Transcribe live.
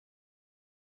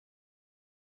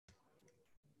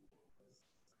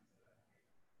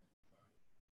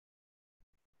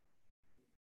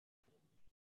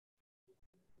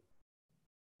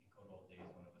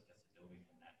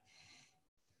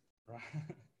And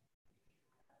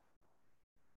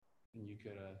you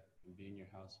could be in your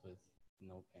house with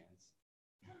no pants.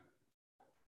 Well,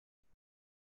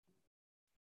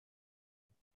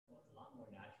 it's a lot more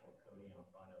natural coding in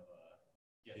front of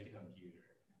just a computer.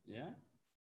 Yeah?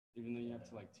 Even though you have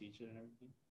to like teach it and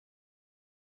everything?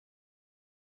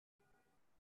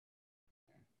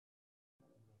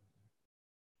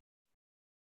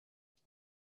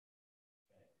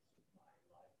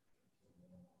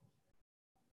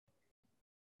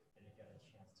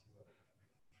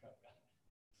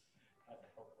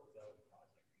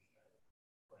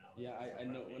 Yeah, I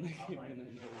know when I came in, I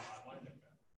noticed.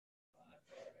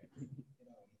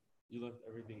 You left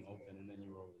everything open and then you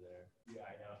were over there. Yeah,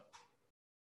 I know.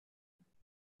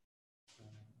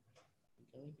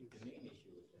 The main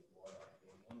issue is just one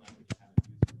language you haven't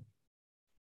used.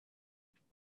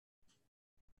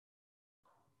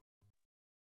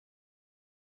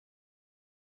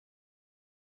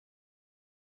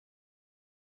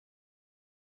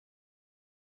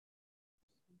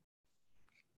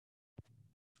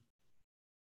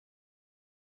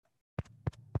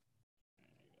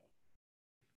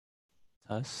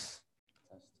 Test.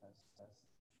 Test.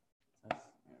 There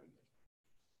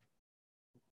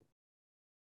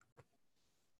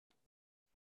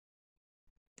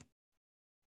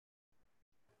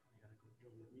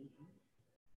we go.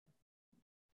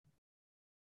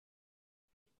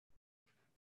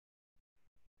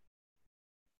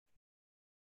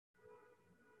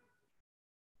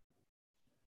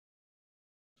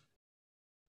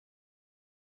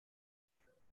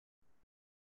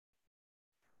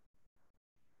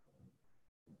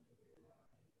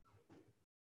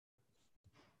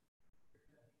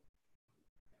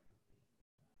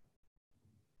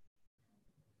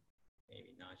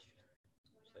 Maybe not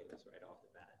play this right off the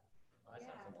bat. I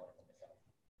sound some water for myself.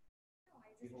 No,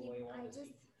 Give away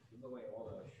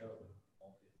all the show,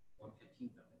 all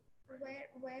 1/15th of it.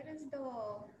 Where is the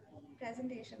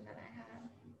presentation that I had?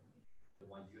 The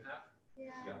one you have?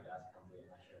 Yeah. You have to ask somebody, I'm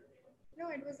not sure. No,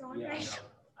 it was on Yeah, right.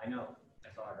 I know. I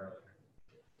saw it earlier.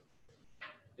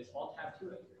 It's all tab 2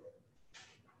 right here.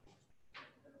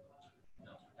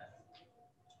 No, that's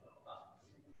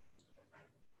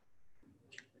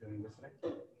Doing this today?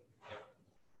 Yep.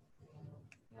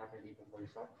 You're not going to eat before you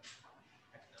start?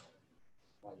 Heck no.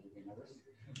 Why, you get nervous?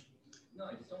 No,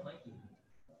 I just don't like you.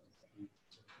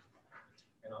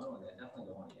 And I definitely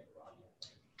don't want to get groggy.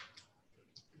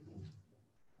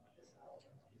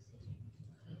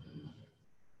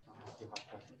 I'll ask you hot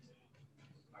questions.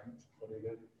 Pardon? What are you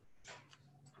good?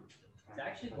 It's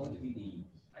actually going to be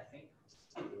I think,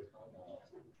 so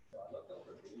I looked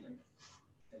over the and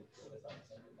it was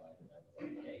unsimplified, and I was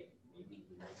like, hey, maybe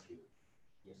we need to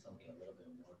give something a little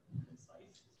bit more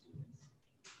concise to students.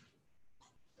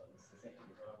 So this is it.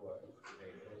 What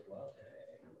today goes well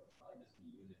today, we'll probably just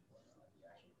use it for the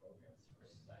actual program's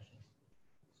first session,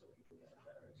 so people get a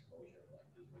better exposure, like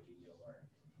what you learn.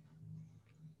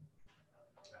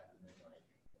 Rather than like,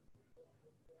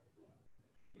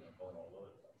 going all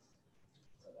over the place.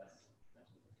 So that's what's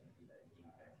going to be the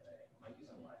impact today. I might do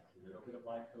some a little bit of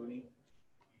live coding,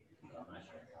 but I'm not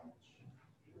sure how much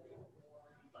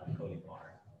live coding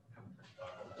are.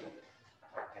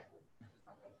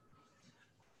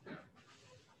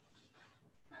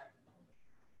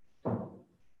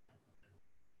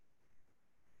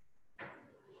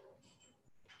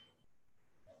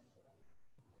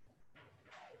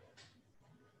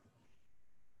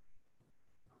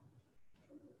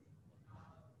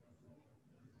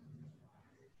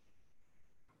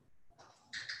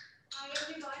 Hi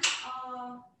everyone,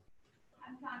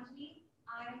 I'm Sanjini.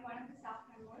 I am one of the staff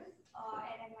members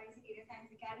at NYC Data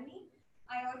Science Academy.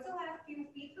 I also have a few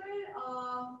people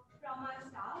from our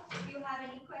staff. If you have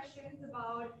any questions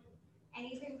about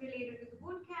anything related to the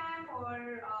bootcamp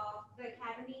or the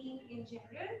academy in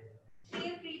general,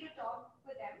 feel free to talk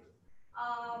with them.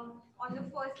 On the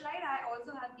first slide, I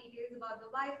also have details about the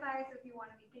Wi-Fi, so if you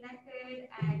want to be connected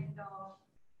and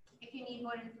if you need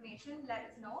more information,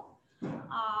 let us know.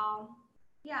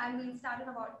 Yeah, and we'll start in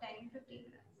about 10-15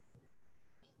 minutes.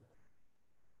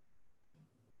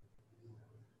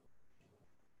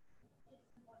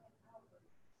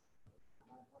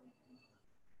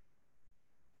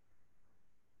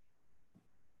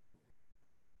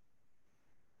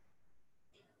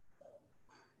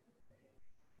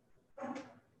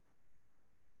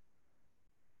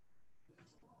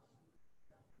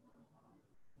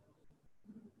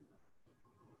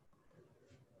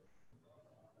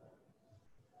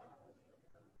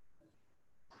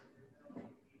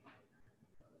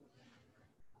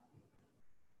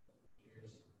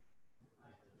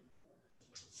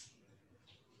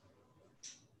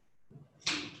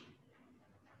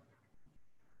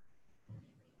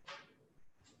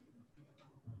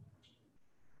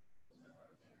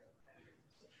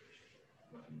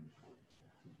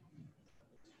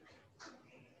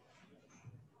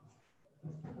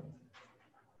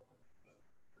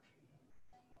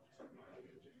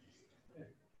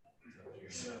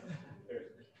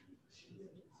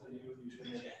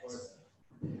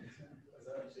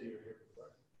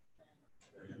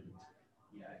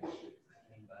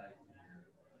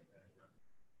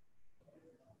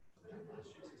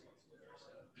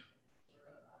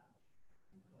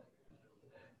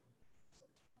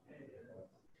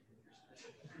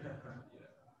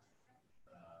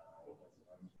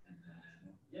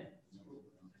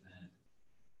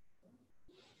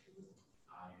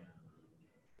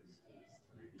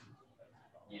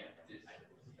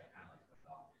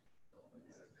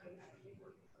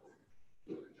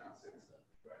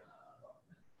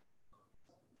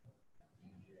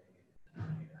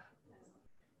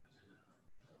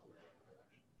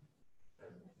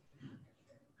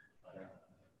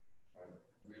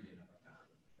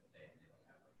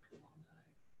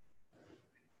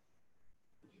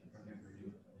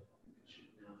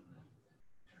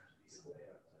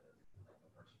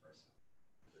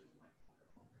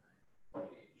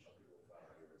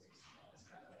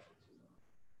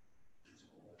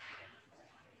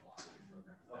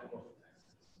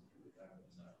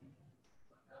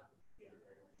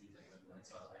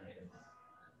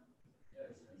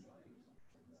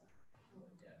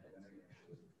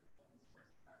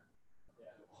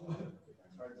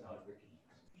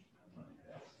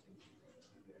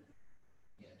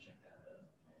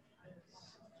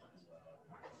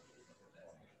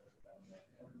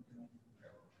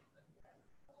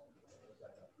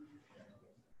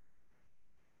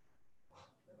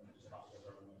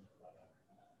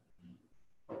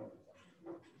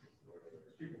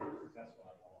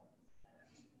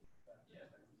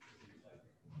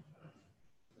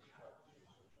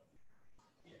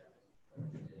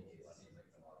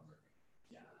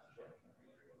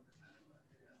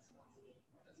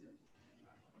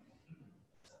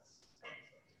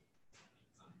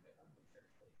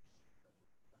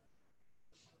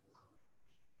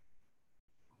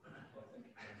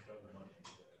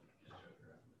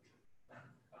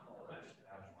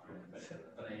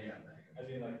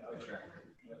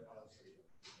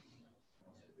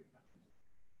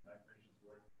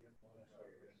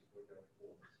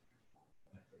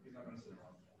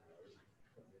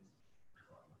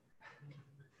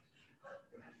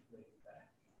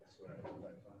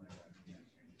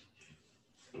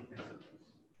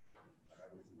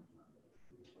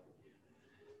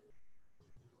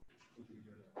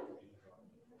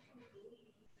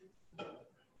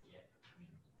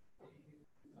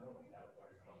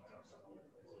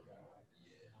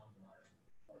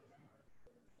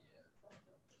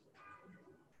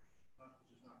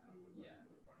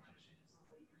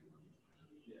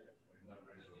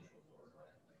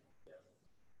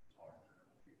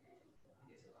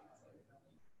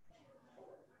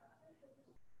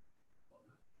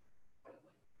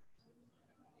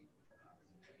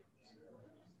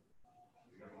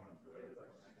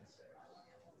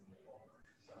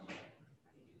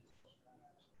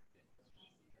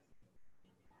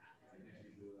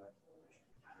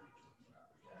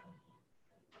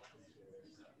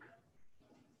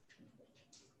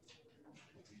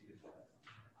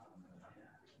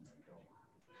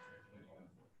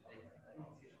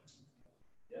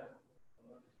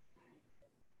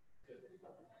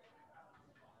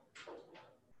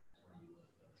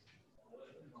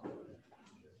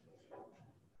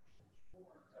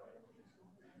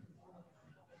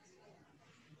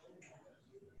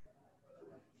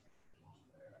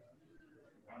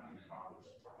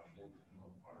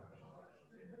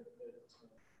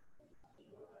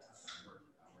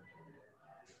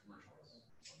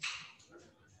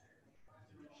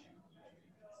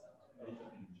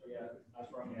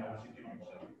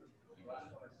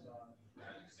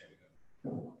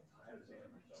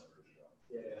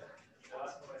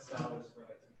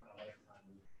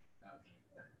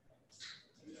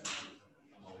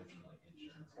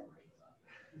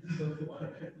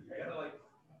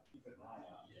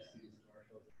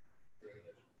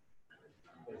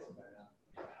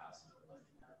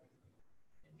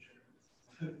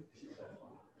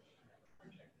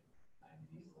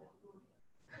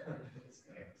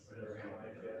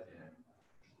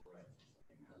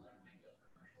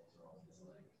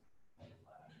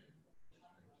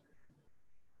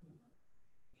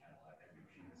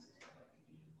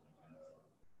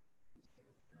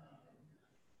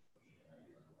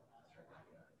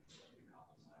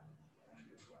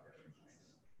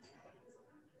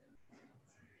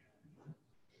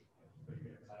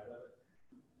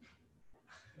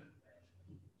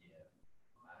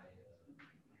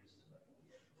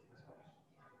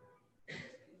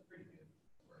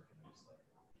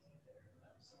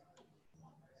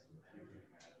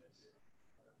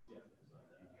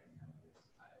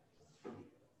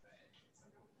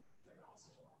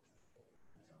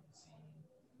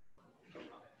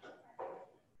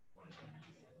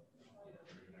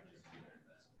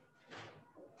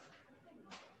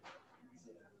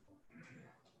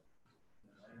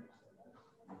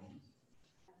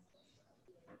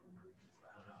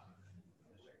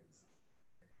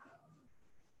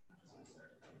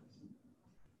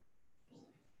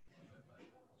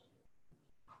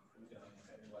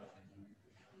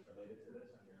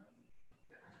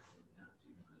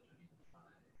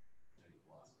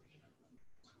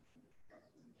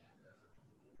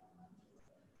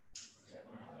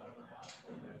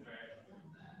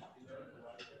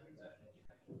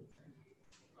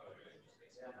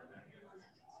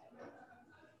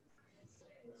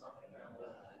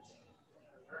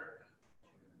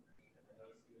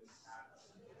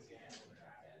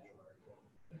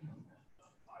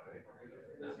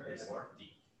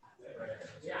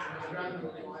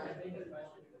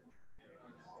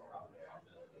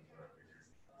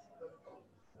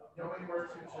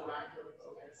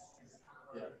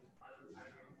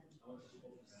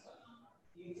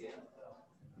 Do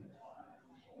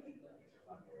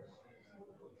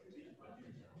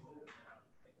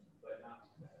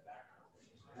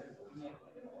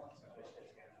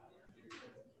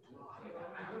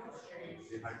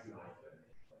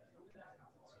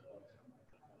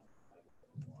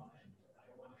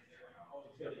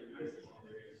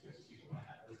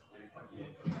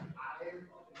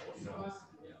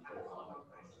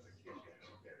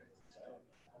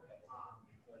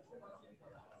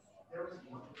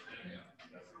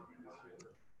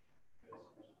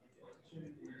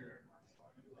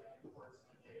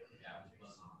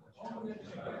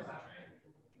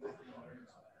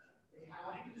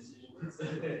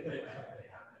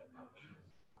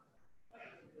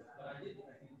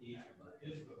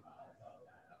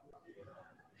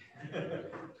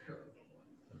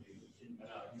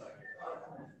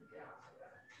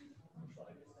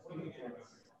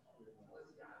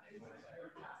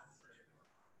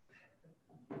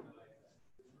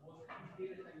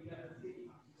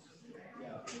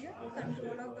you have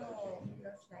control of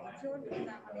the slides or because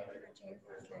I'm unable to change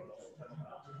the slides?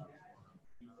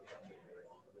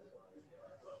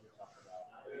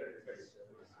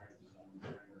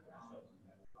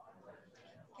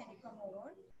 Can you come over?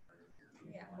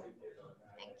 Yeah.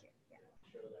 Thank you. Yeah.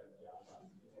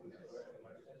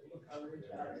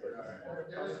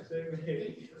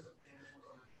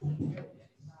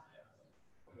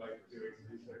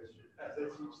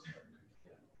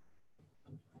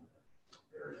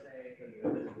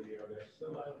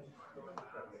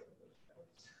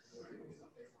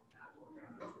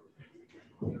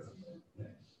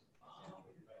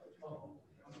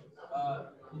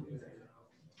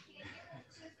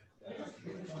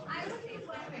 I will take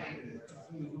 1 minute.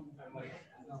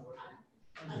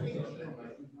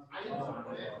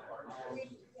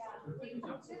 Wait, yeah, wait,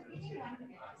 just give me 1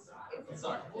 minute. It's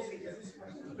not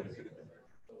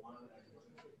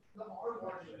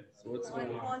So what's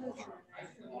going on? call is on. I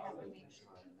still have to make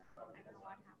sure. I don't know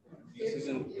what happened. This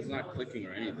isn't. It's not clicking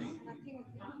or anything. Nothing.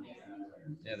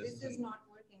 Yeah, This is not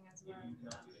working as well.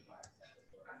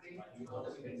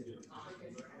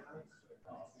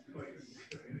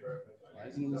 Why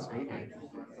isn't this moving?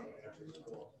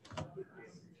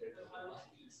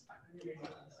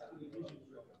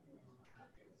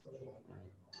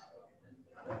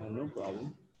 No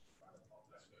problem.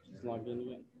 Just log in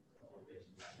again.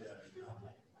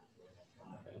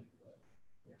 Okay.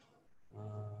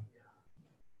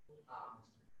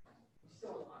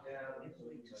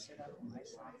 To set up my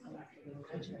site for them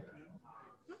to check in.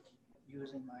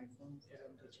 Using my phone for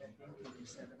them to check in. Can you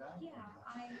set it up? Yeah,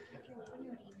 if you open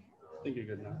your email. I think you're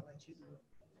good now. I'll let you know.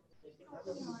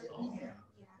 Open your email.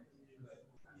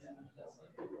 Yeah.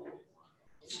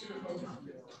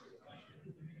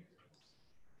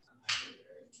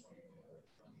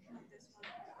 Not this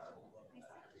one.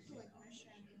 I sent it to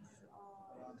admissions.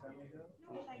 A long time ago.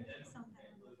 No, like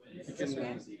sometime ago. You can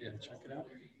yeah, check it out.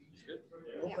 It's good.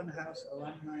 Open house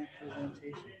alumni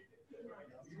presentation.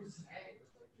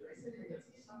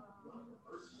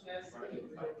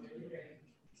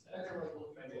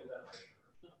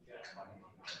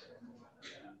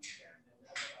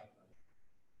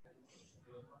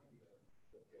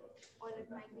 Or it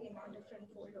might be in a different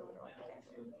folder or whatever.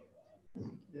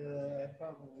 Yeah,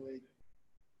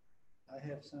 I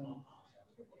have some.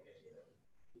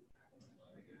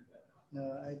 No,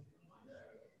 I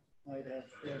might have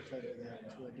filtered that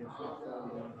to a different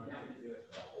folder.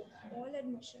 All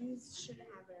admissions should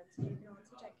have it. So you can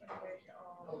also check it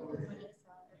with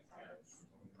Melissa if that is.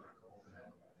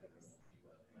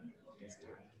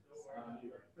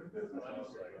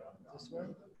 This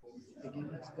one,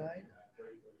 beginner's guide.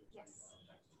 Yes.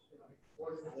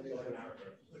 What is it?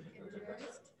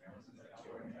 Interest.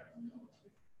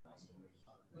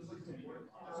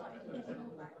 Sorry, can you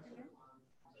go back again?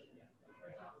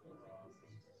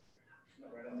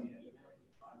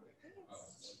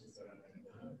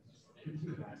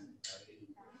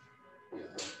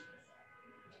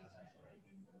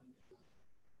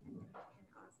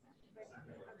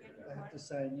 I have to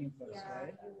sign in first, Yeah,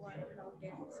 right? you want to log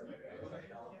in.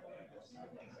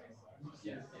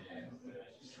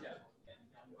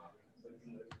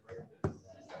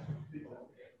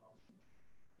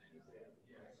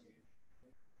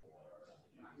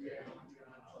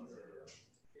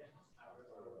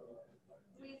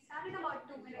 We started about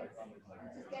 2 minutes.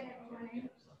 Just get everyone in.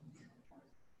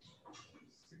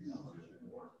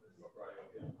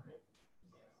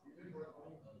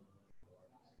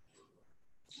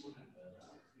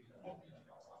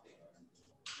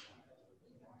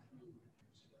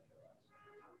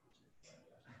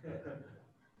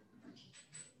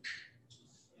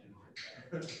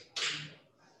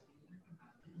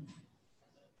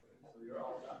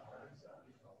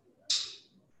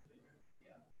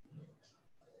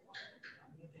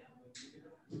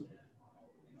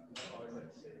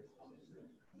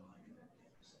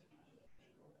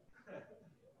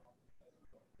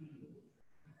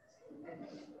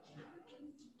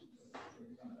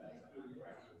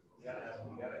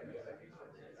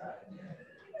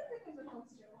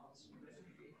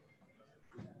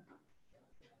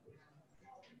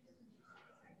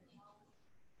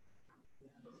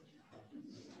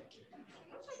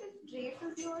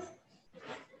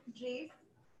 Drace.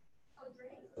 Oh,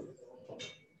 Drace.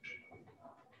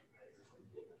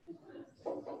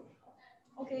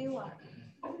 Okay, you are.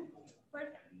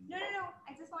 Perfect. No, no, no.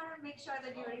 I just want to make sure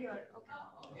that you're here.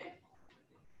 Okay.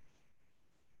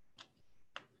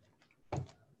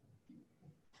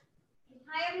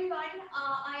 Hi everyone,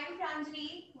 I am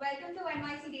Pranjali. Welcome to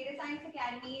NYC Data Science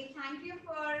Academy. Thank you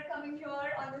for coming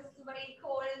here on this very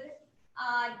cold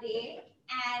day,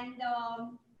 and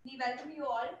we welcome you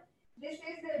all. This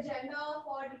is the agenda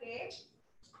for today.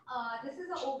 This is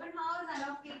an open house and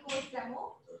a free course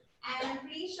demo, and I'm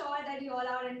pretty sure that you all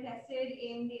are interested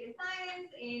in data science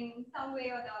in some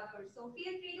way or the other. So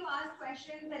feel free to ask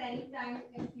questions at any time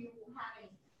if you have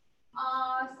any.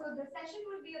 So the session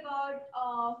would be about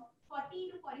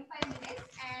 40 to 45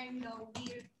 minutes, and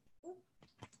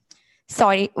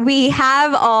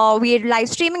we're live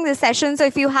streaming the session. So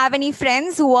if you have any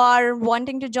friends who are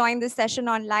wanting to join this session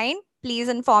online, please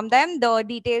inform them. The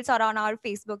details are on our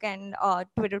Facebook and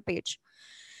Twitter page.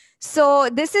 So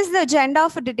this is the agenda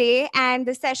for today, and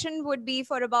the session would be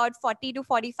for about 40 to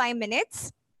 45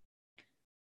 minutes.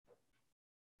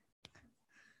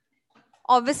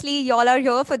 Obviously, y'all are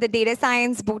here for the Data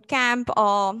Science Bootcamp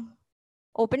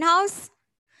open house.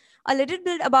 A little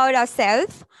bit about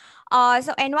ourselves.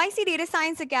 So NYC Data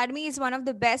Science Academy is one of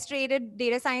the best rated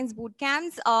data science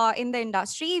bootcamps in the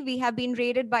industry. We have been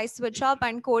rated by SwitchUp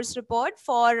and Course Report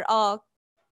for a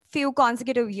few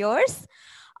consecutive years.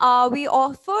 We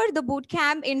offer the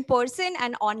bootcamp in person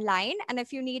and online. And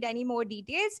if you need any more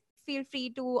details, feel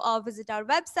free to visit our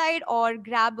website or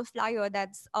grab a flyer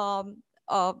that's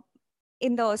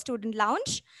in the student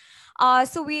lounge.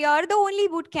 So we are the only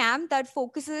bootcamp that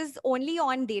focuses only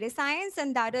on data science,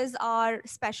 and that is our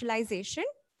specialization.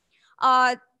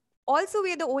 Also,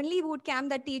 we are the only bootcamp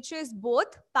that teaches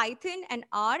both Python and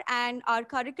R, and our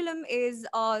curriculum is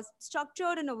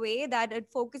structured in a way that it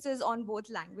focuses on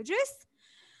both languages.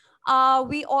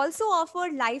 We also offer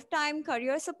lifetime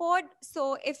career support.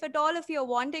 So if at all, if you're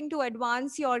wanting to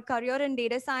advance your career in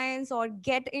data science or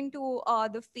get into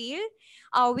the field,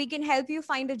 we can help you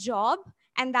find a job,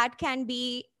 and that can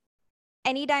be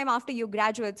anytime after you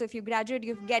graduate. So if you graduate,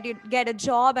 you get a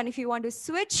job, and if you want to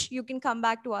switch, you can come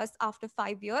back to us after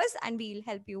 5 years, and we'll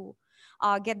help you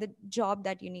get the job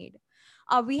that you need.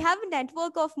 We have a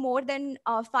network of more than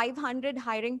 500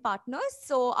 hiring partners.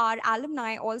 So our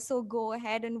alumni also go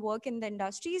ahead and work in the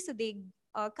industry. So they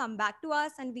come back to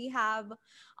us, and we have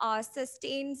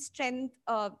sustained strength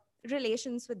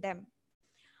relations with them.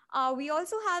 We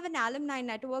also have an alumni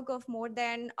network of more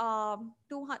than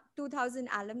 2,000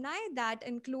 alumni that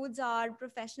includes our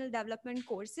professional development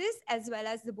courses as well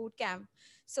as the bootcamp.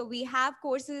 So we have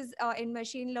courses in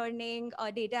machine learning,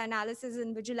 data analysis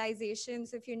and visualization.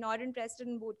 So if you're not interested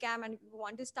in bootcamp and you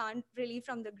want to start really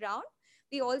from the ground,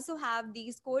 we also have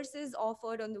these courses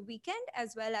offered on the weekend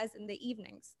as well as in the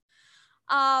evenings.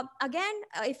 Again,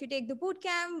 if you take the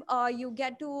bootcamp, you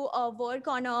get to work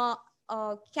on a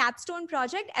capstone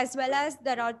project, as well as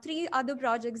there are 3 other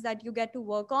projects that you get to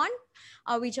work on,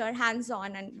 which are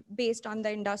hands-on and based on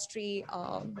the industry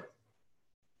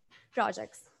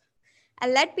projects. I'll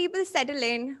let people settle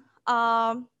in.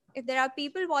 If there are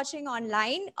people watching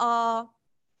online,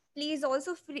 please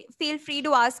also feel free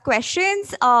to ask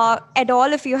questions at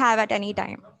all if you have at any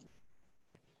time.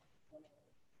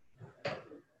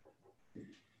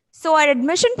 So our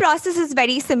admission process is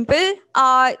very simple.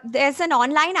 There's an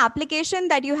online application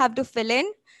that you have to fill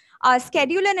in.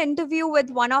 Schedule an interview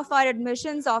with one of our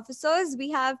admissions officers.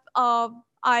 We have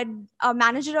our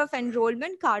manager of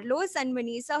enrollment, Carlos, and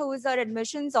Vanessa, who is our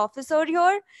admissions officer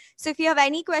here. So if you have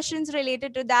any questions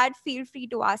related to that, feel free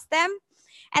to ask them.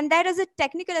 And there is a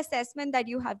technical assessment that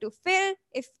you have to fill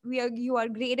if you are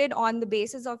graded on the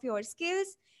basis of your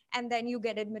skills, and then you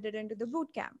get admitted into the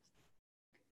bootcamp.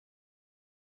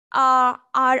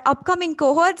 Our upcoming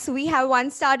cohorts, we have one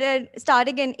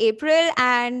starting in April,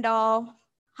 and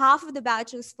half of the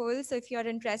batch is full. So if you're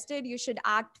interested, you should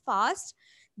act fast.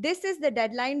 This is the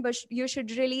deadline, but you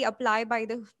should really apply by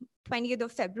the 20th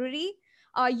of February.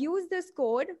 Use this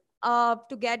code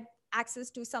to get access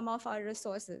to some of our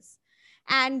resources.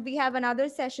 And we have another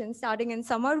session starting in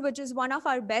summer, which is one of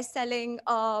our best-selling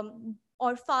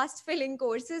or fast-filling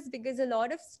courses, because a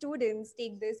lot of students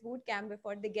take this bootcamp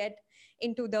before they get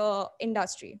into the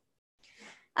industry.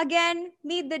 Again,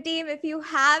 meet the team. If you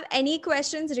have any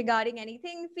questions regarding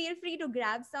anything, feel free to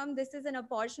grab some. This is an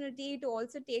opportunity to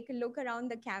also take a look around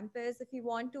the campus. If you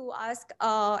want to ask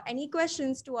any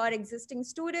questions to our existing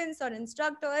students or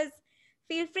instructors,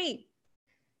 feel free.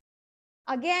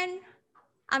 Again,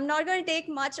 I'm not going to take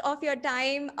much of your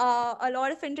time, a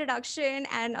lot of introduction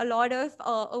and a lot of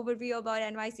overview about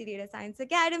NYC Data Science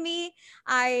Academy.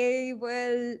 I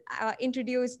will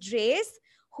introduce Drace,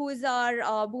 who's our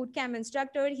bootcamp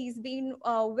instructor. He's been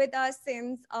with us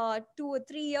since 2 or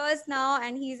 3 years now,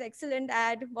 and he's excellent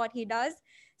at what he does.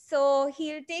 So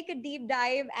he'll take a deep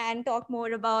dive and talk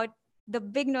more about the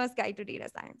beginner's guide to data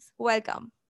science.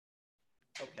 Welcome.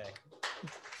 Okay.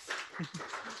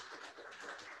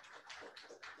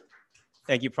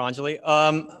 Thank you, Pranjali.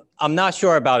 I'm not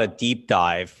sure about a deep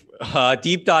dive.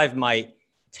 Deep dive might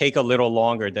take a little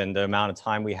longer than the amount of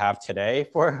time we have today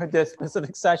for this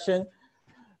specific session.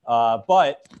 So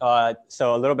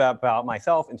a little bit about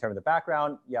myself in terms of the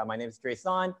background. Yeah, my name is Drace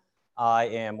Zhan. I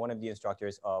am one of the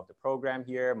instructors of the program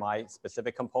here. My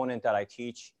specific component that I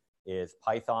teach is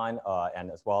Python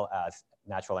and as well as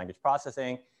natural language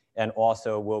processing. And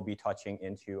also we'll be touching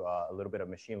into a little bit of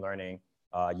machine learning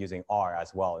using R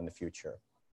as well in the future.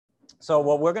 So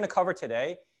what we're going to cover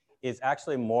today is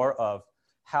actually more of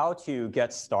how to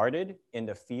get started in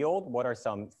the field. What are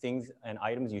some things and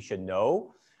items you should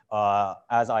know?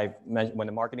 As I mentioned, when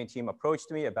the marketing team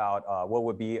approached me about what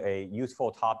would be a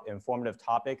useful informative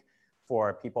topic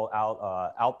for people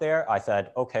out there, I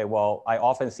said, okay, well, I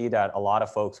often see that a lot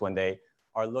of folks, when they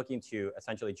are looking to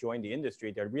essentially join the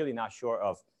industry, they're really not sure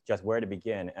of just where to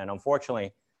begin. And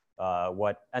unfortunately,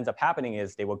 what ends up happening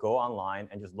is they will go online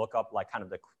and just look up like kind of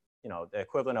the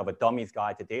equivalent of a dummy's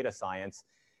guide to data science.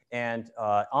 And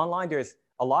online, there's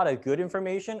a lot of good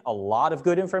information,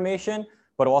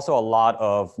 but also a lot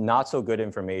of not so good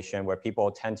information where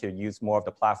people tend to use more of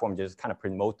the platform to just kind of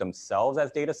promote themselves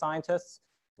as data scientists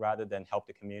rather than help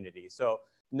the community. So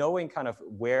knowing kind of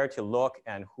where to look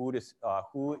and who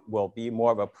will be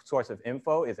more of a source of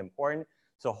info is important.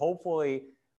 So hopefully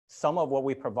some of what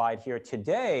we provide here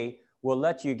today will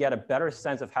let you get a better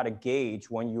sense of how to gauge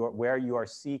where you are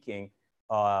seeking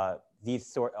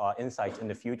these insights in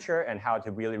the future and how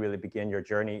to really begin your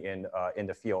journey in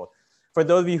the field. For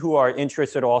those of you who are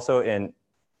interested also in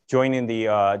joining the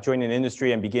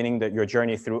industry and beginning your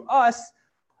journey through us,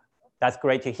 that's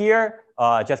great to hear.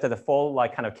 Just as a full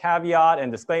kind of caveat and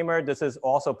disclaimer, this is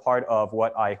also part of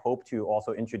what I hope to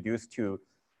also introduce to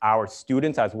our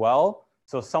students as well.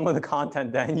 So some of the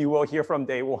content then you will hear from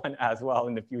day one as well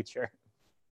in the future.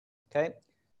 Okay,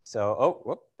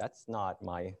 so that's not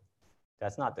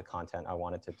the content I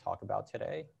wanted to talk about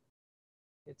today.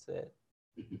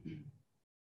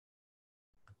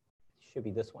 Should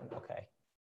be this one. Okay.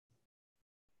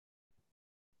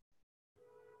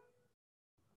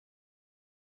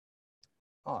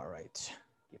 All right,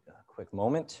 give it a quick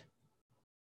moment.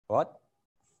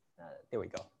 There we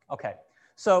go. Okay,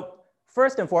 so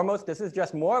first and foremost, this is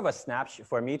just more of a snapshot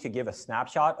for me to give a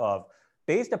snapshot of,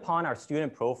 based upon our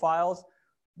student profiles,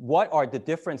 what are the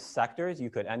different sectors you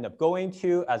could end up going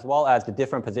to, as well as the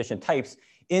different position types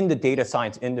in the data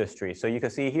science industry. So you can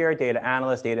see here, data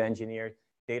analyst, data engineer,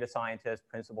 data scientist,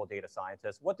 principal data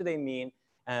scientist. What do they mean?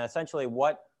 And essentially,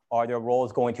 what are their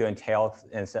roles going to entail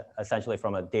essentially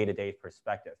from a day-to-day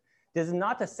perspective? This is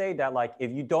not to say that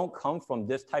if you don't come from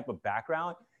this type of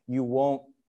background, you won't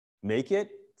make it.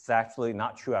 It's actually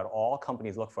not true at all.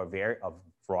 Companies look for a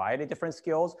variety of different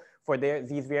skills for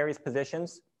these various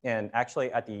positions. And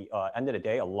actually at the end of the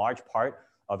day, a large part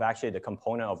of actually the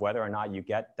component of whether or not you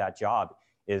get that job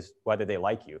is whether they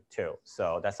like you too.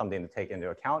 So that's something to take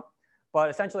into account. But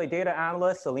essentially data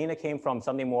analyst, Selena came from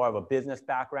something more of a business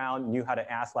background, knew how to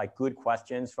ask good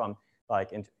questions from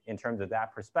in terms of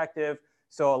that perspective.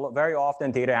 So very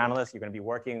often data analysts, you're gonna be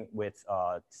working with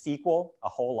SQL a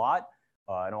whole lot,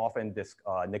 and often this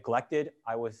neglected,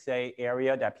 I would say,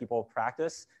 area that people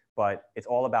practice, but it's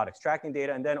all about extracting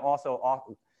data and then also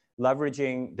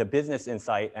leveraging the business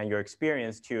insight and your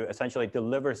experience to essentially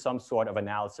deliver some sort of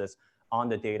analysis on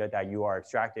the data that you are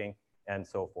extracting and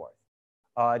so forth.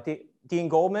 Dean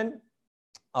Goldman,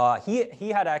 he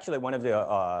had actually one of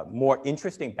the more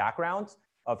interesting backgrounds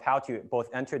of how to both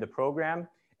enter the program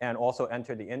and also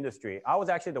enter the industry. I was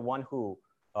actually the one who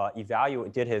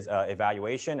did his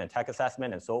evaluation and tech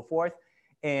assessment and so forth.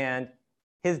 And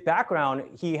his background,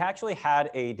 he actually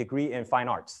had a degree in fine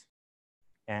arts,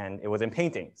 and it was in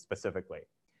painting specifically.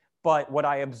 But what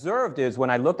I observed is when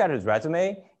I looked at his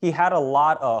resume, he had a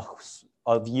lot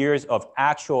of years of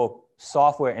actual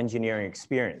software engineering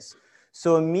experience.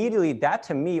 So immediately that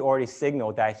to me already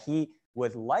signaled that he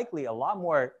was likely a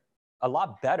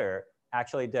lot better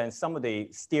actually than some of the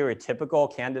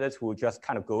stereotypical candidates who just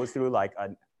kind of go through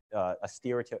a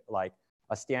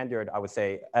standard, I would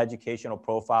say, educational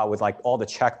profile with all the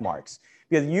check marks.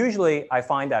 Because usually I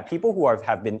find that people who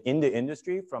have been in the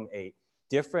industry from a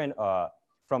different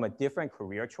from a different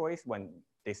career choice when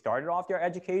they started off their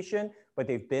education, but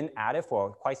they've been at it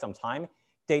for quite some time,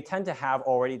 they tend to have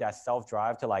already that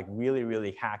self-drive to like really,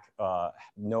 really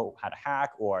know how to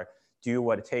hack or do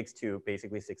what it takes to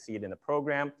basically succeed in the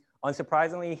program.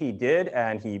 Unsurprisingly, he did,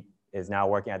 and he is now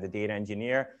working as a data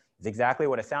engineer. It's exactly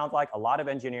what it sounds like, a lot of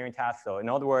engineering tasks. So in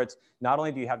other words, not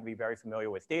only do you have to be very familiar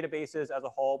with databases as a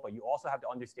whole, but you also have to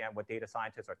understand what data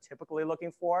scientists are typically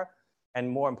looking for, and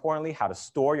more importantly, how to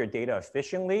store your data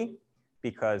efficiently,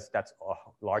 because that's a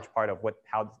large part of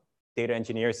how data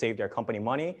engineers save their company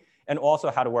money, and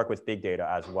also how to work with big data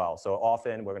as well. So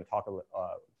often we're going to talk,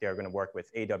 they're going to work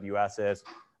with AWS's,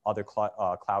 other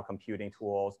cloud computing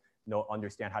tools,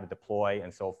 understand how to deploy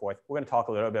and so forth. We're going to talk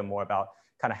a little bit more about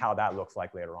kind of how that looks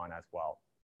like later on as well.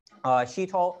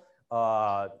 Sheetal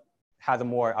has a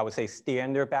more, I would say,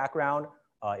 standard background.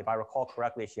 If I recall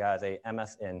correctly, she has a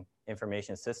MS in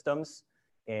Information Systems,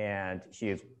 and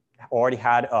she's already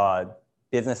had a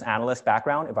business analyst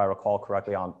background, if I recall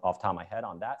correctly off the top of my head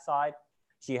on that side.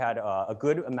 She had a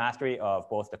good mastery of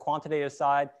both the quantitative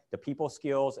side, the people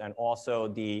skills, and also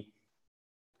the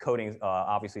coding,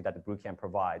 obviously, that the bootcamp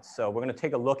provides. So we're going to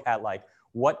take a look at like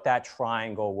what that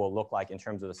triangle will look like in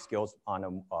terms of the skills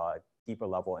on a deeper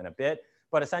level in a bit.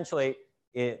 But essentially,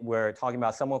 we're talking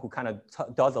about someone who kind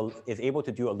of is able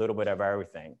to do a little bit of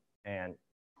everything. And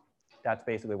that's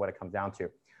basically what it comes down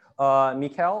to.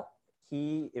 Mikhail,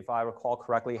 he, if I recall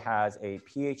correctly, has a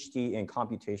PhD in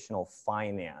computational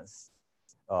finance.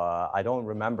 I don't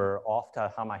remember off the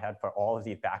top of my head for all of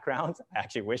these backgrounds. I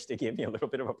actually wish to give me a little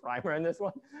bit of a primer in this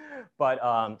one.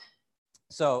 But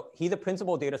so he's a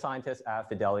principal data scientist at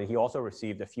Fidelity. He also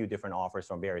received a few different offers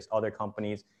from various other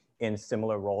companies in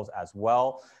similar roles as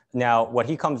well. Now, what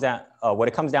it comes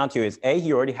down to is, A,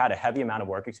 he already had a heavy amount of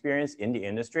work experience in the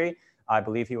industry. I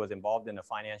believe he was involved in the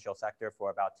financial sector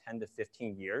for about 10 to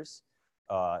 15 years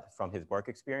from his work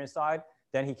experience side.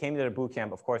 Then he came to the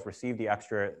bootcamp, of course, received the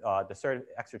extra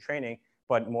training,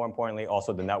 but more importantly,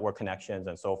 also the network connections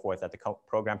and so forth that the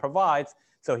program provides.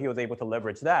 So he was able to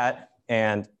leverage that.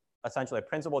 And essentially a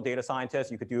principal data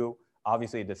scientist, you could do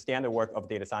obviously the standard work of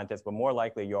data scientists, but more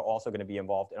likely you're also going to be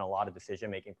involved in a lot of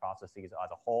decision-making processes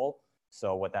as a whole.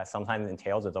 So what that sometimes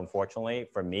entails is, unfortunately,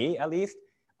 for me at least,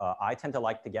 I tend to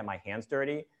like to get my hands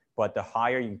dirty, but the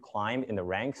higher you climb in the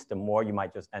ranks, the more you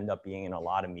might just end up being in a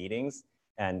lot of meetings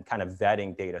and kind of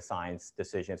vetting data science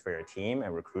decisions for your team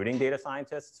and recruiting data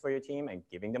scientists for your team and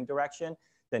giving them direction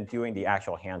than doing the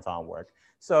actual hands-on work.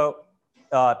 So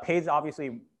pay's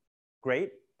obviously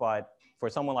great, but for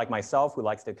someone like myself who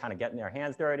likes to kind of get in their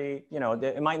hands dirty, you know,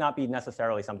 it might not be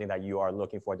necessarily something that you are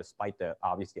looking for despite the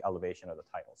obviously elevation of the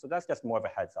title. So that's just more of a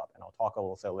heads up. And I'll talk a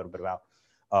little bit about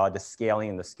the scaling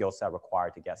and the skill set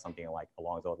required to get something like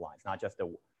along those lines, not just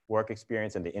the work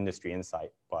experience and the industry insight,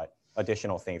 but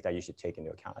additional things that you should take into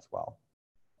account as well.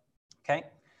 Okay,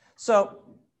 so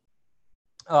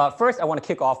first I want to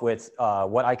kick off with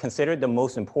what I consider the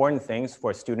most important things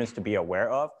for students to be aware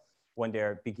of when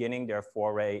they're beginning their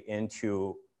foray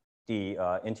into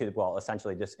well,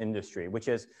 essentially this industry, which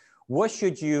is what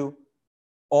should you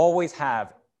always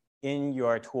have in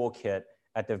your toolkit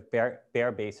at the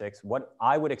bare basics. What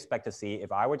I would expect to see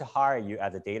if I were to hire you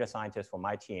as a data scientist for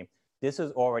my team, this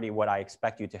is already what I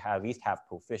expect you to have, at least have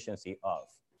proficiency of,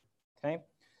 okay?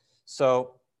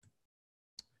 So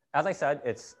as I said,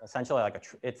 it's essentially like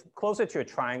it's closer to a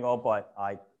triangle, but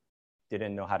I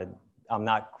didn't know how to, I'm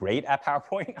not great at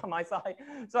PowerPoint on my side,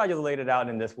 so I just laid it out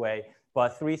in this way.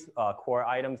 But three core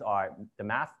items are the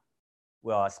math,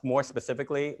 well, more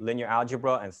specifically, linear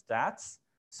algebra and stats.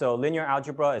 So linear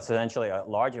algebra is essentially a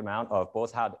large amount of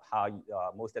both how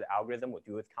most of the algorithm would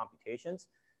do its computations.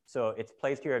 So it's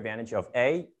placed to your advantage of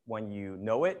A, when you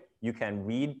know it, you can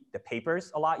read the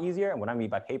papers a lot easier. And what I mean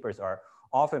by papers are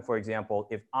often, for example,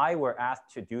 if I were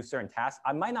asked to do certain tasks,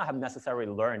 I might not have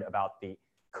necessarily learned about the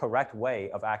correct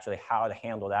way of actually how to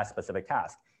handle that specific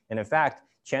task. And in fact,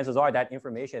 chances are that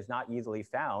information is not easily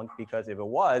found because if it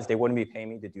was, they wouldn't be paying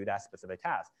me to do that specific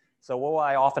task. So what will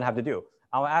I often have to do?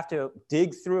 I'll have to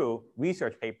dig through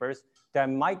research papers that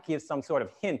might give some sort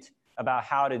of hint about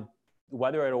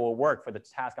whether it will work for the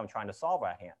task I'm trying to solve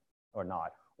at hand or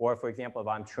not. Or for example, if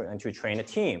I'm trying to train a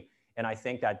team and I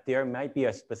think that there might be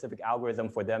a specific algorithm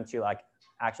for them to like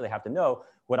actually have to know,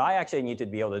 what I actually need to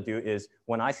be able to do is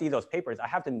when I see those papers, I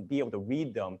have to be able to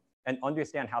read them and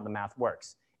understand how the math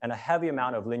works. And a heavy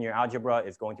amount of linear algebra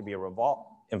is going to be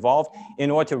involved in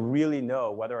order to really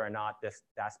know whether or not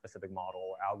that specific model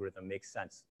or algorithm makes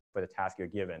sense for the task you're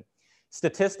given.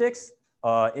 Statistics,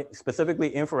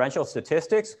 specifically inferential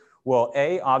statistics, will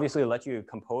obviously let you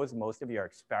compose most of your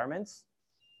experiments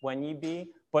when need be,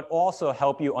 but also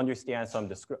help you understand some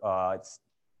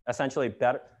essentially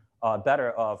better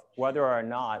of whether or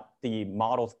not the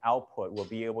model's output will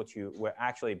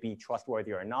actually be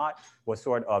trustworthy or not. What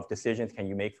sort of decisions can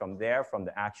you make from there, from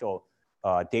the actual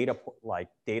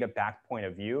data-backed point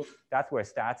of view? That's where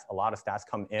a lot of stats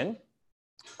come in.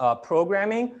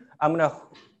 Programming, I'm gonna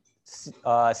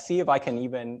see if I can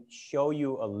even show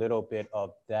you a little bit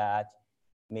of that,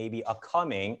 maybe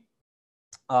upcoming,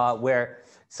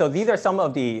 so these are some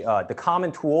of the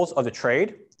common tools of the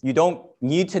trade. You don't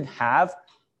need to have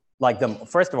them.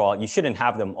 First of all, you shouldn't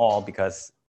have them all,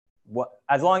 because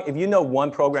if you know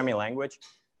one programming language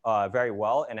very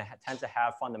well, and it tends to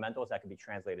have fundamentals that can be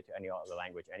translated to any other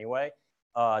language anyway,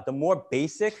 the more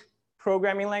basic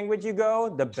programming language you go,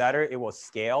 the better it will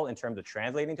scale in terms of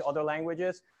translating to other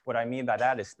languages. What I mean by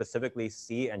that is specifically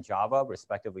C and Java,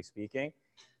 respectively speaking,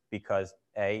 because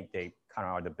they kind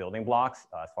of are the building blocks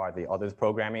as far as the other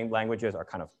programming languages are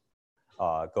kind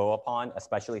of go upon,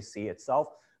 especially C itself.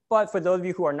 But for those of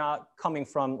you who are not coming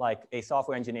from like a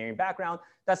software engineering background,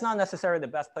 that's not necessarily the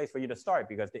best place for you to start,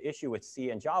 because the issue with C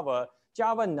and Java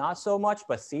not so much,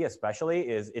 but C especially,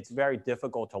 is it's very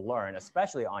difficult to learn,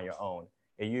 especially on your own.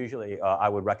 It usually, I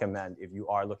would recommend, if you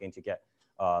are looking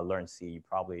to learn C, you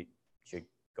probably should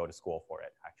go to school for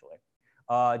it, actually.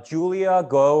 Julia,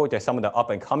 Go, there's some of the up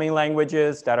and coming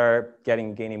languages that are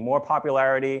gaining more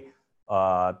popularity,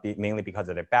 mainly because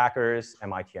of their backers,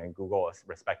 MIT and Google,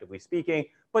 respectively speaking.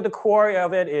 But the core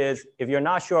of it is, if you're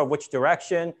not sure of which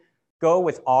direction, go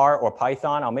with R or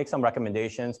Python. I'll make some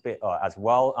recommendations as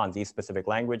well on these specific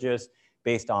languages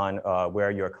based on where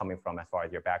you're coming from as far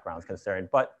as your background is concerned.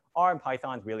 But R and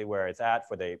Python is really where it's at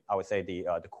for I would say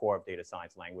the core of data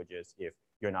science languages if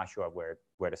you're not sure of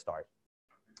where to start.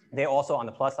 They also, on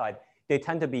the plus side, they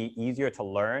tend to be easier to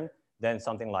learn than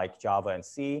something like Java and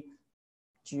C.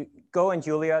 Go and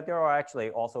Julia, they're actually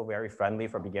also very friendly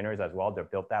for beginners as well. They're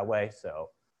built that way. So,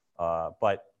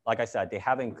 but like I said, they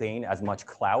haven't gained as much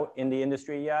clout in the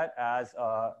industry yet as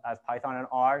Python and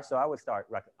R. So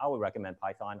I would recommend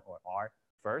Python or R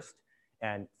first.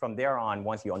 And from there on,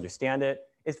 once you understand it,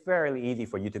 it's fairly easy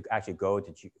for you to actually go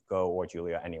to Go or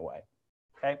Julia anyway.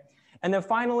 Okay. And then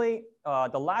finally,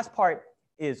 the last part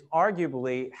is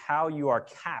arguably how you are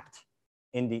capped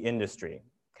in the industry.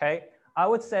 Okay. I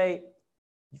would say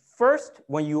first,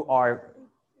 when you are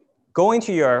going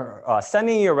to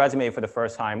sending your resume for the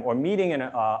first time or meeting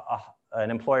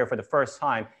an employer for the first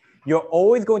time, you're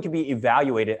always going to be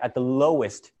evaluated at the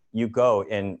lowest you go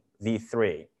in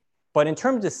V3. But in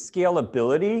terms of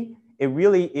scalability, it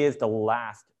really is the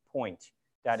last point.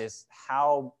 That is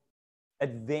how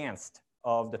advanced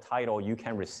of the title you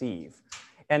can receive.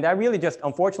 And that really just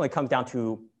unfortunately comes down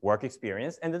to work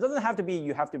experience. And it doesn't have to be,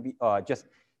 you have to be just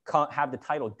have the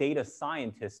title data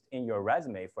scientist in your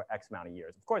resume for X amount of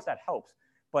years. Of course, that helps.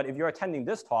 But if you're attending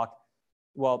this talk,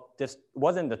 well, this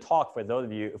wasn't the talk for those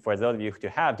of you to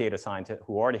have data scientists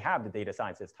who already have the data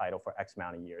scientist title for X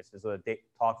amount of years. This is a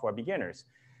talk for beginners.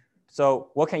 So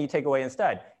what can you take away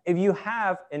instead? If you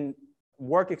have a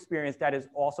work experience that is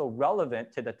also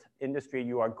relevant to the industry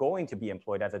you are going to be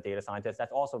employed as a data scientist,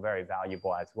 that's also very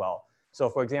valuable as well. So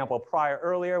for example,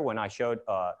 earlier when I showed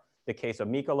the case of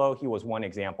Mikolo, he was one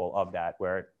example of that,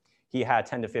 where he had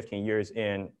 10 to 15 years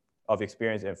of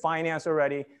experience in finance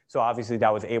already. So obviously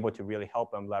that was able to really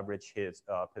help him leverage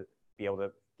be able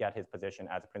to get his position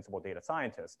as a principal data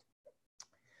scientist.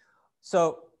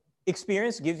 So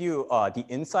experience gives you the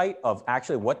insight of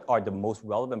actually what are the most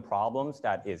relevant problems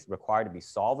that is required to be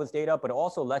solved with data, but it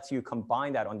also lets you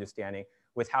combine that understanding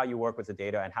with how you work with the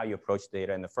data and how you approach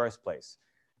data in the first place.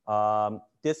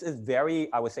 This is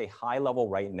very, I would say, high level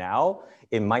right now.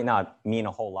 It might not mean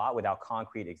a whole lot without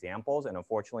concrete examples. And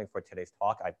unfortunately for today's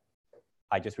talk,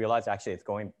 I just realized actually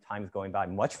time is going by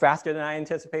much faster than I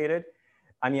anticipated.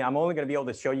 I mean, I'm only going to be able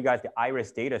to show you guys the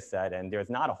IRIS data set, and there's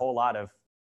not a whole lot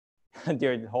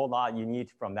you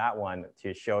need from that one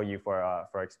to show you for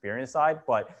experience side.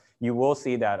 But you will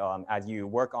see that as you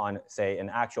work on, say, an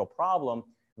actual problem,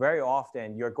 very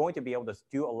often you're going to be able to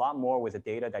do a lot more with the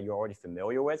data that you're already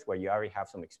familiar with, where you already have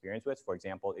some experience with. For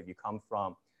example, if you come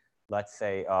from, let's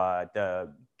say,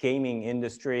 the gaming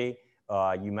industry,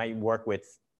 you might work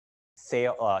with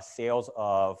sales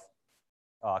of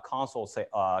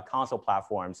console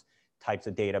platforms types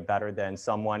of data better than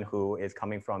someone who is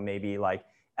coming from maybe like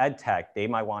ed tech. They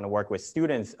might want to work with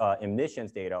students'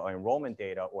 admissions data or enrollment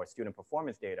data or student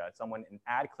performance data. Someone in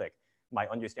AdClick might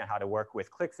understand how to work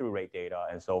with click-through rate data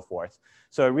and so forth.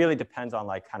 So it really depends on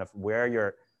like kind of where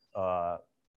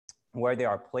they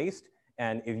are placed.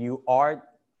 And if you are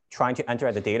trying to enter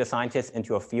as a data scientist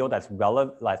into a field that's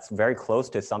relevant, that's very close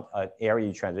to some area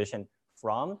you transition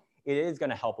from, it is going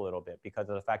to help a little bit because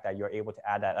of the fact that you're able to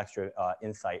add that extra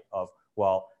insight of,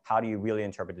 well, how do you really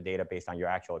interpret the data based on your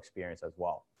actual experience as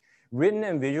well. Written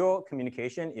and visual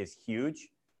communication is huge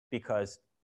because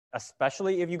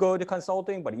especially if you go to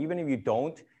consulting, but even if you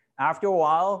don't, after a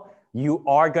while, you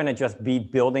are going to just be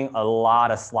building a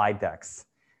lot of slide decks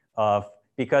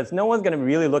because no one's going to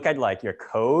really look at like your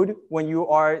code when you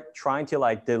are trying to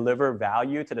like deliver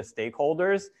value to the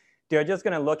stakeholders. They're just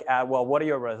going to look at, well, what are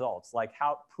your results? Like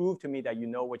prove to me that you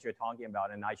know what you're talking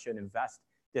about and I should invest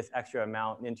this extra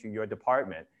amount into your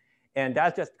department. And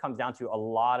that just comes down to a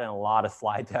lot of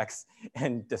slide decks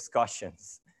and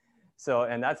discussions. So,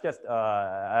 and that's just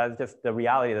the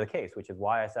reality of the case, which is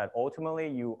why I said ultimately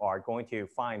you are going to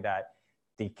find that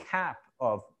the cap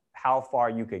of how far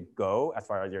you could go as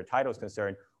far as your title is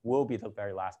concerned will be the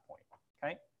very last point,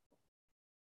 okay?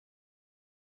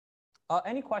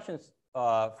 Any questions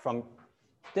from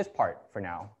this part for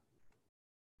now?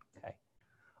 Okay.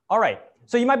 All right,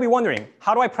 so you might be wondering,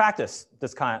 how do I practice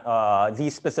this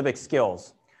these specific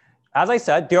skills? As I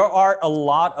said, there are a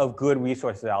lot of good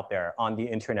resources out there on the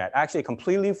internet, actually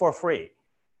completely for free.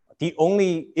 The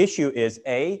only issue is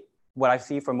what I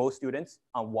see for most students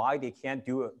on why they can't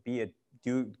go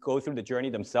through the journey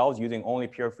themselves using only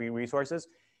pure free resources.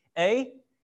 The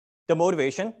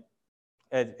motivation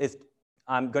is,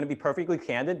 I'm going to be perfectly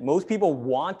candid. Most people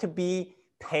want to be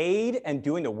paid and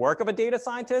doing the work of a data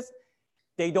scientist.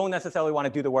 They don't necessarily want to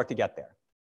do the work to get there.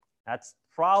 That's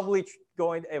probably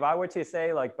going, if I were to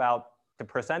say like about the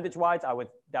percentage-wise,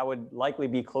 that would likely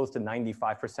be close to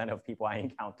 95% of people I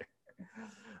encounter.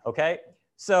 Okay,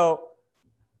 so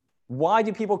why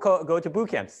do people go to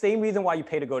bootcamp? Same reason why you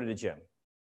pay to go to the gym.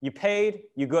 You paid,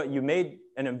 you made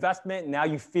an investment, now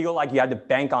you feel like you had to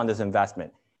bank on this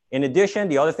investment. In addition,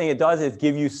 the other thing it does is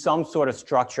give you some sort of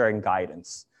structure and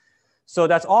guidance. So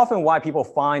that's often why people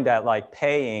find that like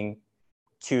paying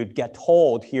to get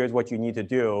told, here's what you need to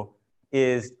do,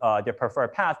 is their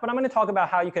preferred path. But I'm going to talk about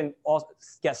how you can also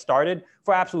get started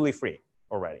for absolutely free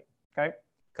already, okay?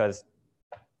 Because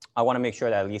I want to make sure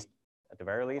that at the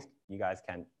very least, you guys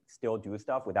can still do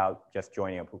stuff without just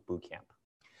joining a boot camp.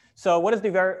 So what is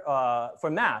for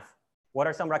math, what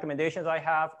are some recommendations I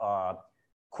have?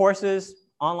 Courses,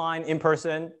 online, in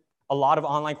person, a lot of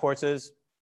online courses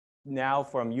now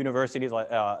from universities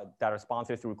that are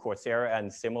sponsored through Coursera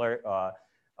and similar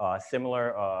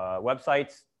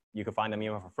websites. You can find them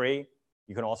even for free.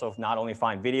 You can also not only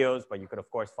find videos, but you could of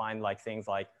course find like things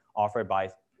like offered by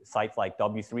sites like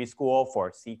W3 School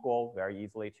for SQL very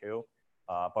easily too.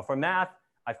 But for math,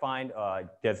 I find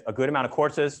there's a good amount of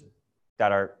courses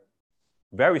that are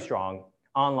very strong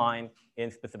online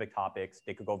in specific topics.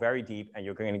 They could go very deep, and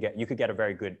you could get a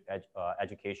very good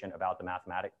education about the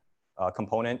mathematics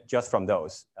component just from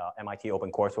those. MIT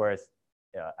OpenCourseWare is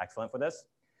excellent for this.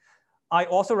 I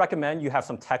also recommend you have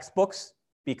some textbooks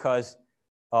because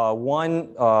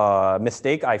one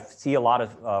mistake I see a lot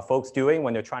of folks doing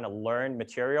when they're trying to learn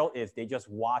material is they just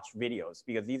watch videos,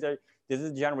 because this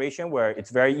is a generation where it's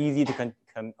very easy to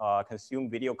consume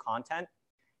video content.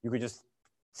 You could just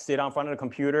sit in front of the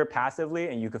computer passively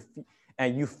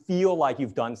and you feel like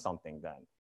you've done something then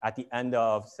at the end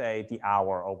of, say, the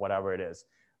hour or whatever it is.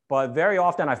 But very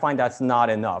often I find that's not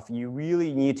enough. You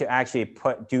really need to actually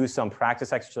do some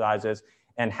practice exercises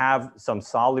and have some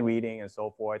solid reading and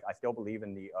so forth. I still believe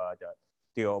in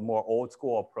the more old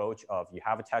school approach of you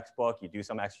have a textbook, you do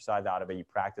some exercise out of it, you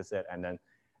practice it, and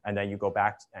then you go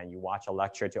back and you watch a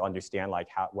lecture to understand like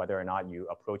whether or not you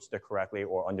approached it correctly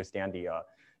or understand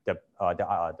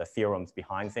the theorems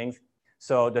behind things.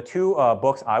 So the two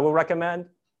books I will recommend.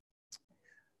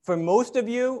 For most of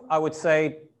you, I would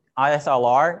say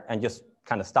ISLR and just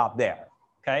kind of stop there,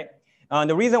 okay?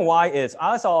 The reason why is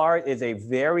ISLR is a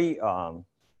very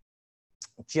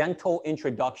gentle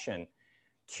introduction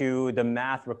to the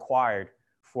math required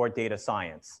for data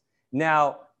science.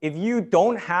 Now, if you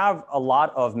don't have a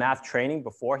lot of math training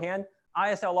beforehand,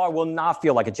 ISLR will not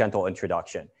feel like a gentle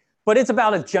introduction, but it's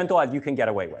about as gentle as you can get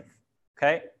away with,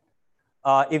 okay?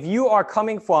 If you are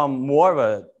coming from more of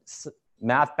a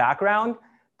math background,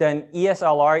 then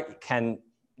ESLR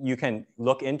you can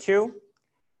look into.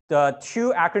 The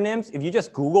two acronyms, if you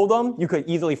just Google them, you could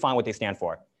easily find what they stand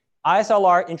for.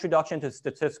 ISLR, Introduction to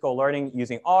Statistical Learning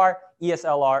using R,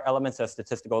 ESLR, Elements of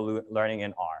Statistical Learning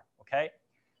in R, okay?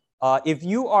 If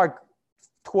you are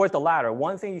towards the latter,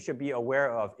 one thing you should be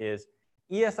aware of is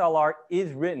ESLR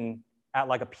is written at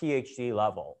like a PhD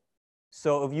level.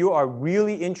 So if you are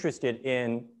really interested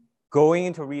in going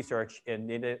into research in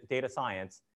data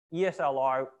science,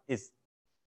 ESLR is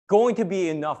going to be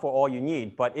enough for all you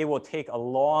need, but it will take a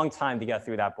long time to get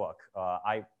through that book.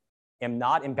 am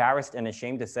not embarrassed and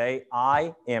ashamed to say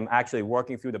I am actually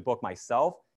working through the book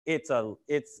myself. It's a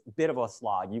bit of a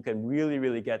slog. You can really,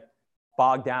 really get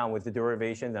bogged down with the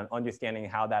derivations and understanding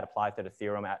how that applies to the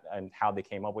theorem and how they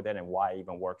came up with it and why it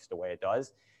even works the way it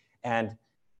does. And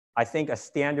I think a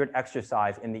standard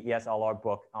exercise in the ESLR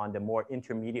book on the more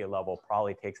intermediate level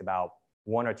probably takes about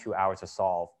 1 or 2 hours to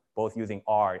solve, both using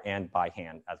R and by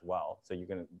hand as well. So you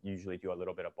can usually do a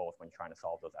little bit of both when trying to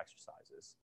solve those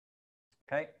exercises.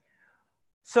 Okay,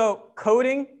 so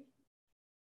coding,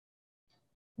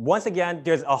 once again,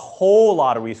 there's a whole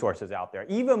lot of resources out there,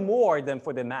 even more than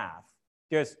for the math.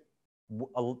 There's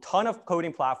a ton of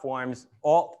coding platforms.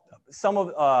 Some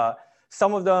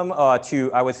of them,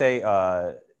 I would say,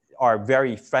 are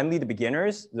very friendly to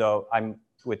beginners. Though I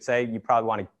would say you probably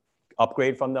want to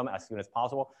upgrade from them as soon as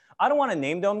possible. I don't want to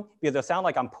name them because they sound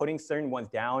like I'm putting certain ones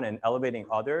down and elevating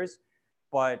others.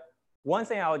 But one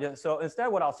thing so instead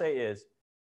what I'll say is,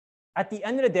 at the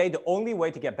end of the day, the only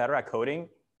way to get better at coding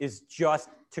is just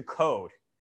to code.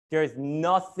 There's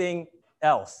nothing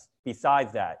else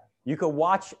besides that. You can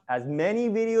watch as many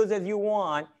videos as you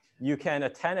want. You can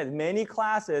attend as many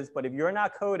classes, but if you're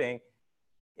not coding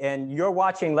and you're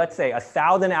watching, let's say,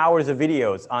 1,000 hours of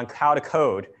videos on how to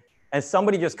code, and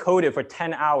somebody just coded for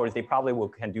 10 hours, they probably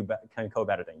can code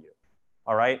better than you,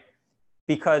 all right?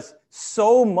 Because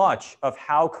so much of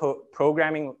how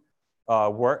programming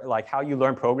like how you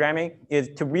learn programming is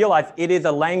to realize it is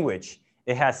a language.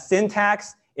 It has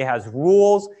syntax, it has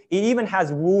rules, it even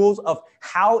has rules of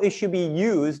how it should be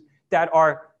used that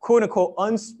are quote unquote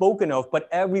unspoken of, but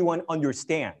everyone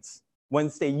understands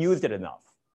once they used it enough,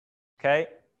 okay?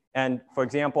 And for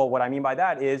example, what I mean by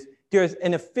that is there's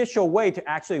an official way to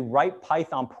actually write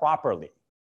Python properly.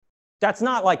 That's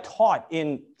not like taught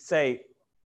in, say,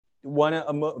 most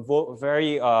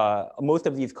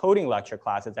of these coding lecture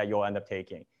classes that you'll end up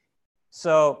taking.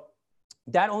 So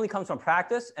that only comes from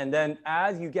practice. And then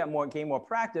as you gain more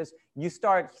practice, you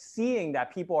start seeing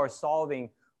that people are solving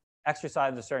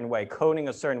exercises a certain way, coding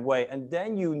a certain way, and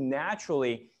then you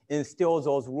naturally instill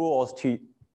those rules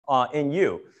in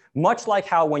you. Much like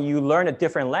how when you learn a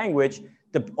different language,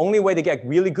 the only way to get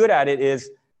really good at it is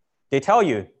they throw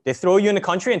you in the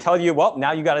country and tell you, well,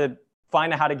 now you got to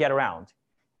find out how to get around.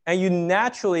 And you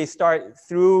naturally start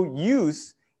through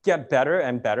use, get better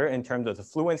and better in terms of the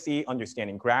fluency,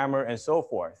 understanding grammar, and so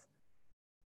forth.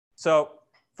 So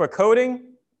for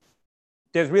coding,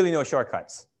 there's really no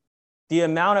shortcuts. The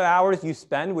amount of hours you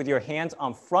spend with your hands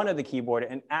on front of the keyboard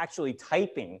and actually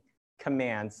typing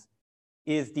commands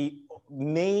is the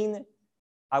main,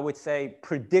 I would say,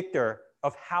 predictor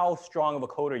of how strong of a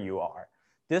coder you are.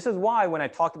 This is why when I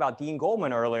talked about Dean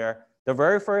Goldman earlier, the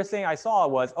very first thing I saw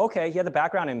was, okay, he had a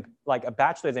background in like a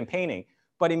bachelor's in painting.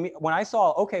 But when I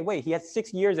saw, okay, wait, he had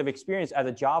 6 years of experience as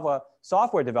a Java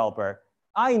software developer,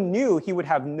 I knew he would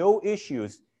have no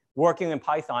issues working in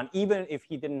Python, even if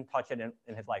he didn't touch it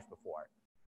in his life before.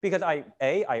 Because I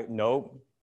know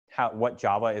what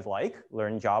Java is like,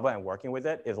 learning Java and working with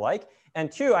it is like.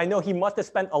 And 2, I know he must have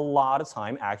spent a lot of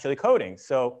time actually coding.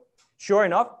 So sure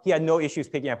enough, he had no issues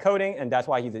picking up coding, and that's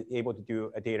why he's able to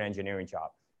do a data engineering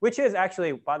job, which is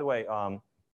actually, by the way,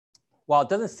 while it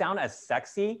doesn't sound as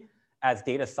sexy as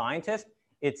data scientist,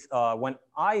 it's when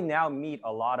I now meet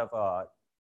a lot of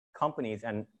companies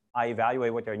and I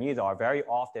evaluate what their needs are, very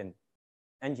often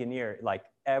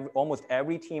almost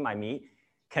every team I meet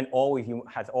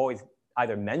has always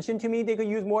either mentioned to me they could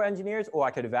use more engineers, or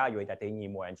I could evaluate that they need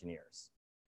more engineers.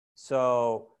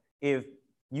 So if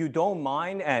you don't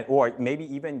mind, or maybe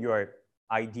even your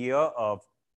idea of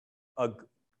a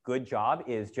good job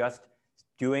is just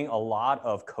doing a lot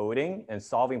of coding and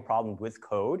solving problems with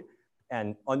code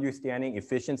and understanding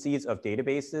efficiencies of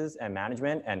databases and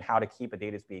management and how to keep a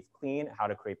database clean, how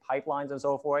to create pipelines and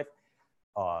so forth,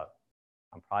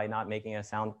 I'm probably not making it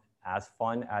sound as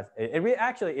fun as, it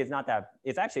actually is not that,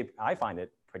 it's actually, I find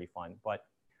it pretty fun, but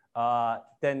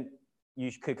then you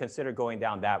could consider going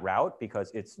down that route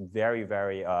because it's very,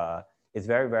 very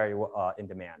in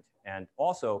demand. And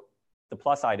also the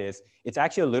plus side is it's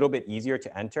actually a little bit easier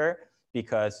to enter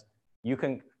because you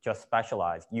can just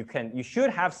specialize. You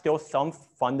should have still some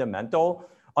fundamental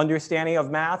understanding of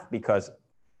math because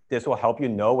this will help you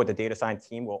know what the data science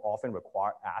team will often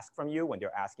ask from you when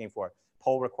they're asking for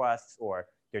pull requests or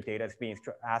their data is being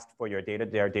asked for their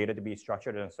data to be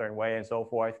structured in a certain way and so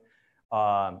forth.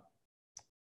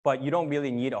 But you don't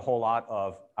really need a whole lot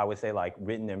of, I would say, like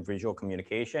written and visual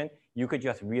communication. You could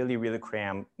just really, really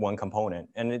cram one component.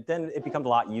 And then it becomes a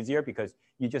lot easier because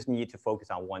you just need to focus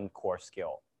on one core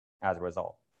skill as a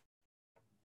result.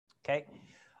 Okay.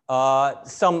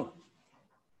 Some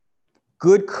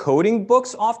good coding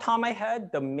books off the top of my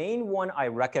head, the main one I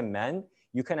recommend,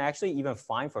 you can actually even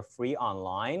find for free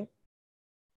online.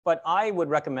 But I would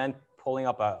recommend pulling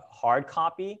up a hard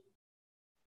copy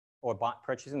or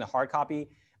purchasing the hard copy.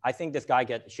 I think this guy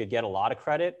should get a lot of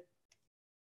credit.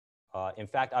 In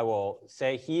fact, I will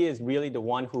say he is really the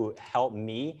one who helped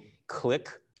me click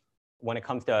when it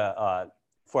comes to,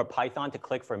 for Python to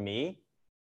click for me,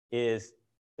 is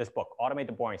this book, Automate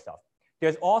the Boring Stuff.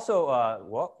 There's also,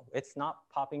 well, it's not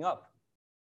popping up.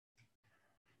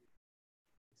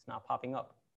 It's not popping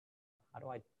up. How do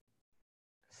I?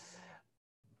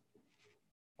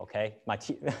 Okay, my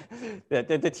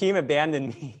the team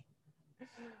abandoned me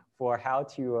for how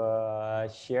to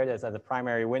share this as a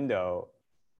primary window.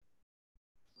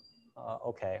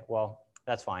 Okay, well,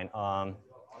 that's fine.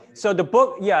 So the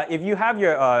book, yeah, if you have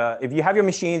your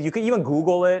machines, you can even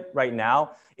Google it right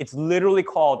now. It's literally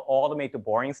called Automate the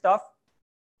Boring Stuff.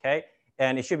 Okay,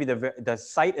 and it should be the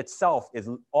site itself is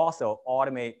also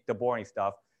Automate the Boring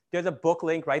Stuff. There's a book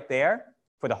link right there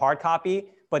for the hard copy,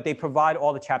 but they provide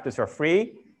all the chapters for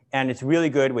free. And it's really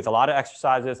good with a lot of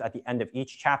exercises at the end of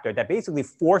each chapter that basically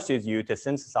forces you to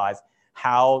synthesize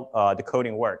how the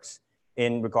coding works.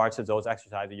 In regards to those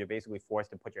exercises, you're basically forced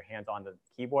to put your hands on the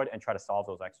keyboard and try to solve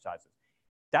those exercises.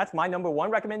 That's my #1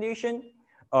 recommendation.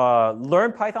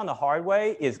 Learn Python the hard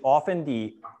way is often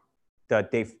the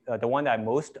one that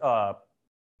most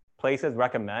places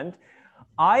recommend.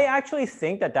 I actually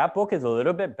think that book is a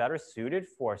little bit better suited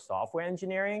for software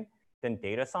engineering than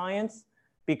data science,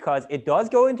 because it does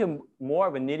go into more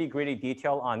of a nitty-gritty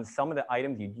detail on some of the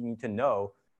items you need to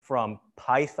know from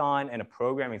Python and a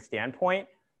programming standpoint,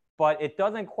 but it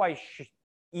doesn't quite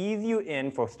ease you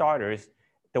in, for starters,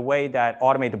 the way that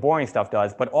Automate the Boring Stuff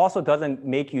does, but also doesn't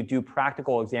make you do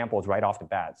practical examples right off the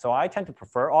bat. So I tend to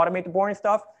prefer Automate the Boring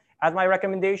Stuff as my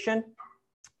recommendation,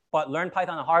 but Learn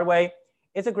Python the Hard Way,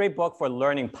 it's a great book for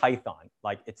learning Python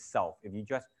like itself. If you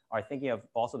just are thinking of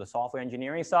also the software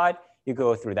engineering side, you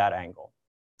go through that angle.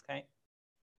 Okay.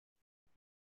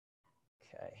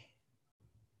 Okay.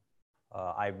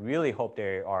 I really hope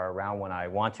they are around when I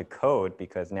want to code,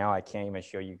 because now I can't even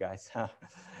show you guys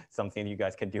something you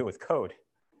guys can do with code.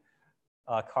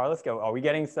 Carlos, are we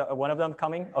getting one of them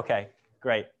coming? Okay,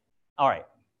 great. All right.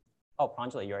 Oh,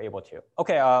 Pranjali, you're able to.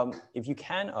 Okay, if you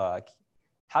can,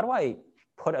 how do I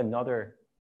put another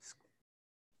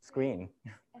screen?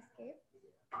 Escape.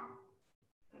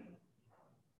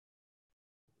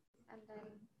 And then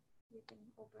you can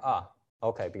open.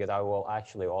 Okay, because I will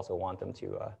actually also want them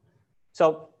to.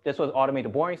 So this was Automate the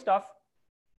Boring Stuff.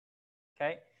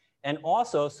 Okay, and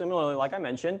also similarly, like I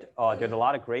mentioned, there's a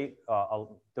lot of great.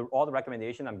 All the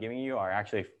recommendations I'm giving you are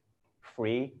actually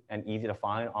free and easy to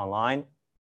find online.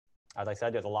 As I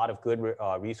said, there's a lot of good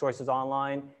resources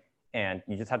online, and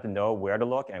you just have to know where to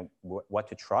look and what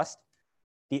to trust.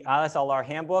 The ISLR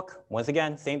handbook, once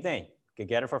again, same thing. You can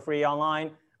get it for free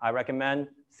online. I recommend,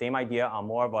 same idea. I'm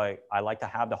more of I like to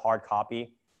have the hard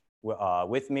copy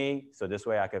with me, so this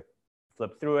way I could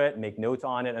flip through it, make notes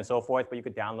on it, and so forth, but you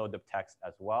could download the text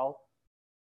as well.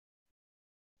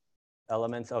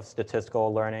 Elements of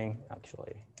Statistical Learning,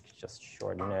 actually, just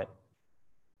shorten it.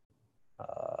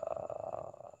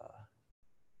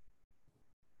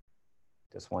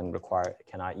 This one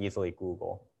cannot easily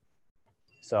Google.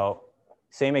 So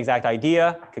same exact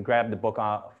idea, could grab the book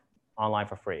online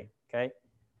for free, okay?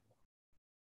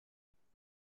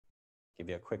 Give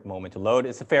you a quick moment to load.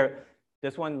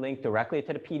 This one linked directly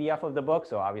to the PDF of the book,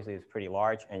 so obviously it's pretty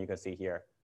large, and you can see here,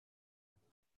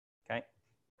 okay?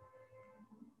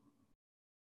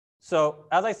 So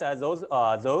as I said, those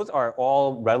are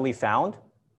all readily found.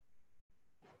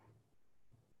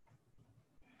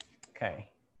 Okay.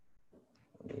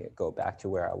 Let me go back to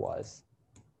where I was.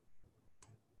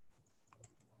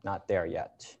 Not there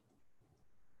yet.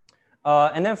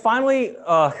 And then finally,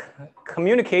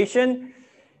 communication.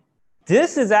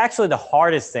 This is actually the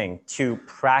hardest thing to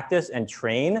practice and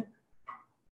train.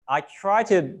 I try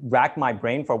to rack my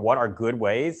brain for what are good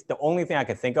ways. The only thing I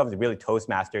could think of is really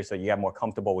Toastmasters, so you get more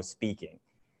comfortable with speaking.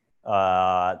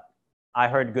 I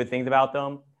heard good things about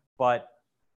them, but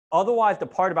otherwise, the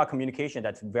part about communication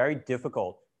that's very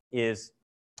difficult is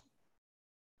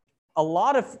a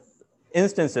lot of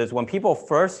instances when people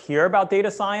first hear about data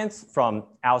science from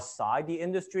outside the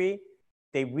industry,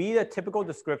 they read a typical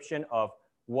description of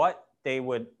what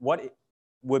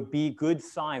would be good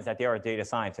signs that they are a data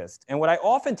scientist. And what I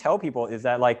often tell people is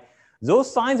that those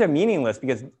signs are meaningless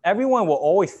because everyone will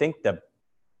always think the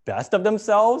best of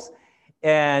themselves.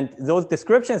 And those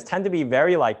descriptions tend to be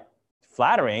very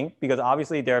flattering because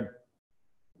obviously they're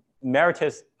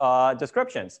meritorious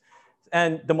descriptions.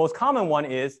 And the most common one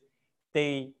is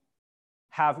they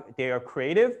they are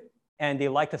creative and they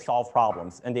like to solve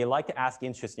problems and they like to ask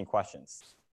interesting questions.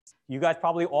 You guys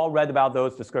probably all read about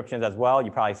those descriptions as well.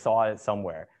 You probably saw it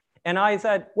somewhere. And I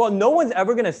said, well, no one's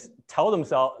ever going to tell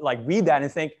themselves, like read that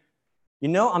and think, you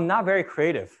know, I'm not very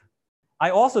creative. I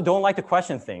also don't like to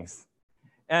question things.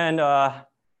 And I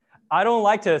don't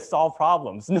like to solve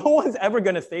problems. No one's ever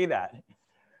going to say that.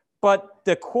 But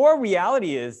the core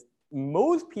reality is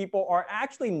most people are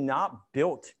actually not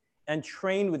built and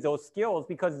trained with those skills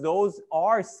because those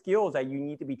are skills that you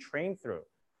need to be trained through.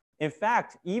 In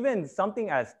fact, even something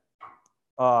as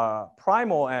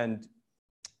primal and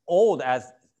old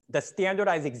as the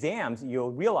standardized exams,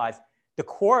 you'll realize the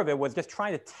core of it was just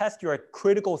trying to test your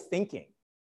critical thinking.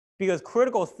 Because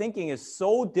critical thinking is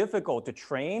so difficult to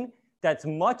train that's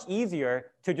much easier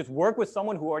to just work with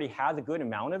someone who already has a good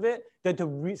amount of it than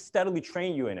to steadily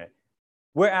train you in it.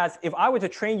 Whereas if I were to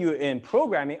train you in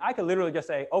programming, I could literally just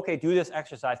say, okay, do this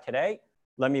exercise today.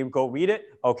 Let me go read it.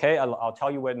 Okay, I'll tell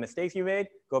you what mistakes you made.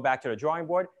 Go back to the drawing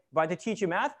board. If I had to teach you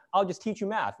math, I'll just teach you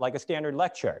math like a standard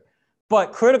lecture.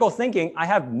 But critical thinking, I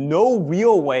have no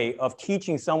real way of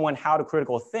teaching someone how to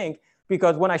critical think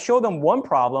because when I show them one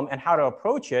problem and how to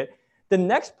approach it, the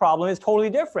next problem is totally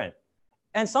different.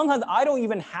 And sometimes I don't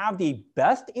even have the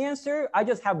best answer. I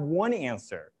just have one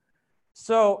answer.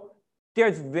 So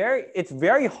it's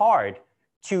very hard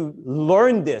to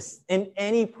learn this in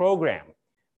any program.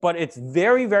 But it's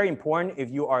very, very important if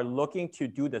you are looking to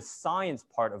do the science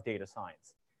part of data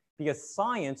science. Because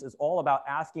science is all about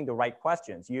asking the right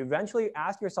questions. You eventually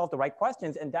ask yourself the right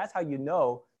questions, and that's how you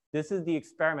know this is the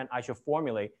experiment I should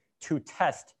formulate to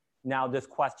test now this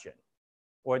question,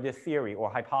 or this theory,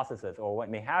 or hypothesis, or what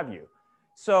may have you.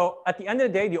 So at the end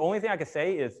of the day, the only thing I could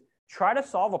say is try to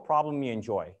solve a problem you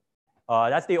enjoy.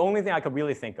 That's the only thing I could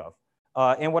really think of.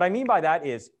 And what I mean by that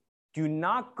is do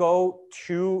not go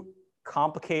too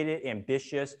complicated,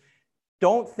 ambitious.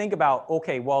 Don't think about,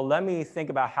 okay, well, let me think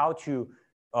about how to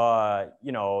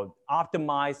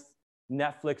optimize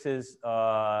Netflix's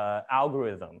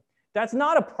algorithm. That's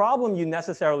not a problem you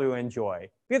necessarily enjoy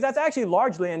because that's actually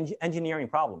largely an engineering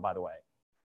problem, by the way,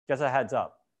 just a heads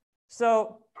up.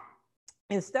 So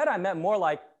instead, I meant more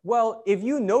like, well, if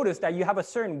you notice that you have a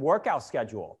certain workout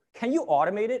schedule, can you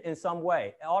automate it in some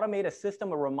way? Automate a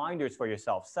system of reminders for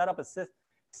yourself. Set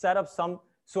up some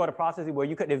sort of process where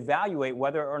you could evaluate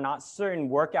whether or not certain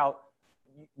workout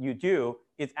you do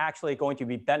is actually going to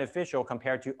be beneficial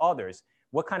compared to others.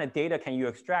 What kind of data can you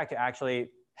extract to actually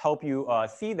help you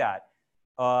see that?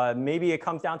 Maybe it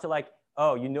comes down to like,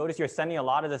 oh, you notice you're sending a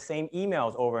lot of the same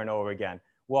emails over and over again.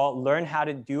 Well, learn how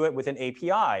to do it with an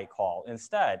API call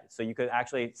instead. So you could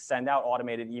actually send out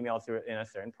automated emails in a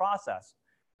certain process.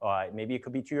 Maybe it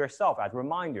could be to yourself as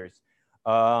reminders.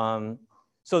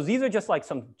 So these are just like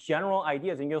some general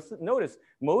ideas. And you'll notice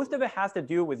most of it has to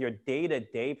do with your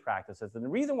day-to-day practices. And the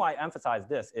reason why I emphasize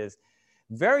this is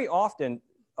very often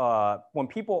when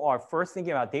people are first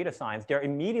thinking about data science, they're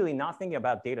immediately not thinking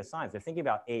about data science. They're thinking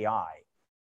about AI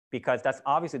because that's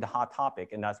obviously the hot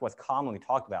topic and that's what's commonly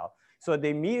talked about. So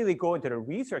they immediately go into the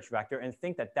research vector and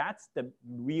think that that's the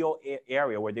real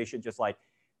area where they should just like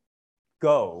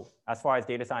go as far as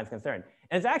data science is concerned.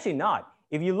 And it's actually not.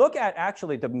 If you look at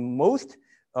actually the most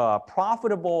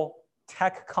profitable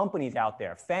tech companies out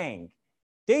there, FANG,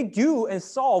 they do and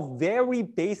solve very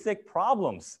basic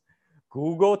problems.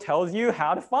 Google tells you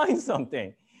how to find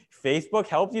something. Facebook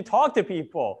helps you talk to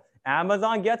people.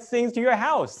 Amazon gets things to your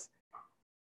house.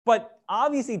 But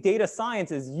obviously data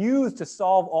science is used to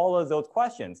solve all of those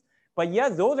questions. But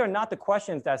yes, those are not the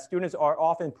questions that students are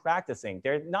often practicing.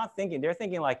 They're not thinking, they're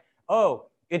thinking like, oh,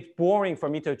 it's boring for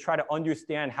me to try to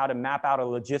understand how to map out a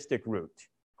logistic route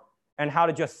and how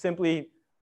to just simply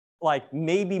like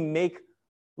maybe make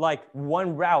like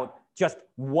one route just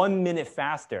 1 minute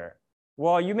faster.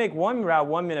 Well, you make one route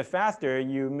 1 minute faster,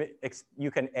 you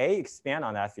can A, expand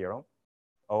on that theorem.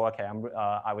 Oh, okay,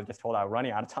 I was just told I was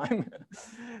running out of time.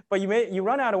 But you make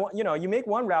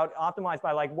one route optimized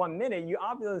by like 1 minute, you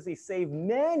obviously save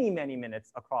many, many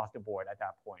minutes across the board at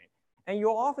that point. And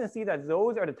you'll often see that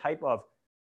those are the type of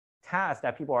tasks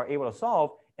that people are able to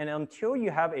solve. And until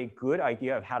you have a good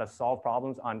idea of how to solve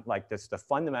problems on like the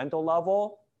fundamental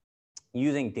level,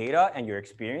 using data and your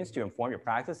experience to inform your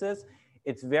practices,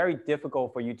 it's very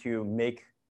difficult for you to make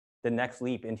the next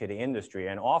leap into the industry.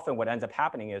 And often what ends up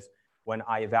happening is when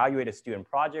I evaluate a student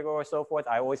project or so forth,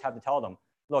 I always have to tell them,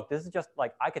 look, this is just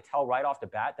like, I could tell right off the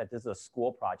bat that this is a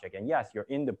school project. And yes, you're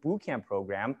in the bootcamp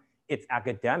program, it's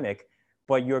academic,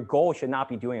 but your goal should not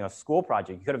be doing a school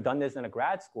project. You could have done this in a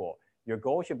grad school. Your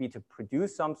goal should be to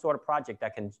produce some sort of project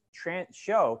that can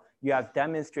show you have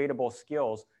demonstratable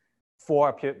skills for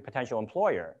a potential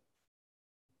employer.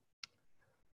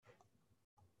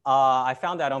 I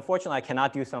found that unfortunately I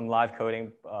cannot do some live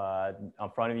coding in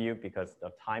front of you because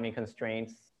of timing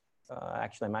constraints.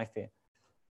 Actually, my fault.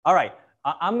 All right,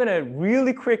 I'm gonna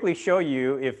really quickly show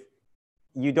you, if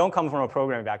you don't come from a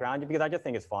programming background, because I just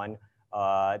think it's fun,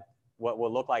 what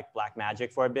will look like black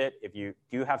magic for a bit. If you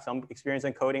do have some experience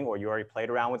in coding or you already played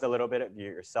around with a little bit of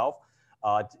yourself,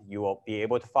 you will be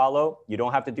able to follow. You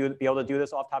don't have to be able to do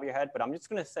this off the top of your head, but I'm just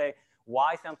gonna say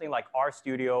why something like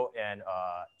RStudio and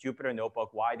Jupyter Notebook,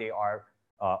 why they are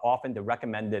often the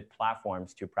recommended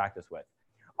platforms to practice with.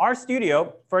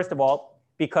 RStudio, first of all,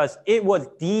 because it was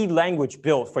the language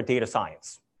built for data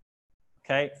science.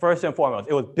 Okay, first and foremost,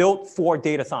 it was built for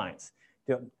data science.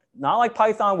 Not like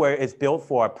Python where it's built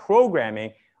for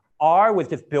programming, R was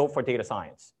just built for data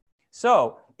science.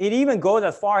 So it even goes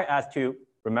as far as to,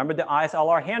 remember the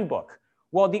ISLR handbook?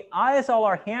 Well, the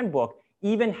ISLR handbook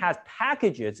even has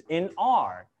packages in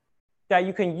R that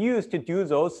you can use to do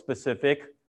those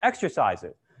specific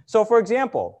exercises. So for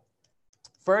example,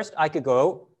 first I could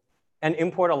go and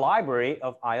import a library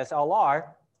of ISLR,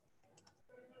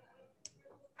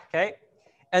 okay?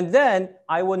 And then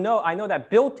I know that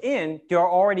built in, there are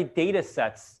already data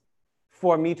sets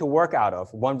for me to work out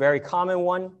of. One very common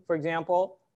one, for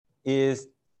example, is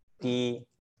the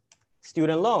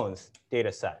student loans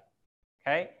data set,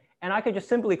 okay? And I could just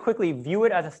simply quickly view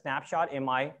it as a snapshot in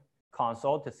my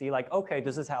console to see like, okay,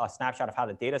 this is how a snapshot of how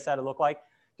the data set will look like.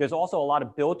 There's also a lot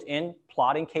of built-in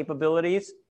plotting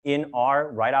capabilities in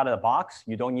R right out of the box.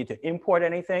 You don't need to import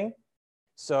anything.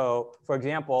 So for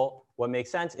example, what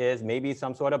makes sense is maybe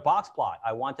some sort of box plot.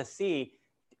 I want to see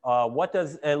what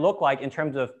does it look like in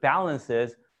terms of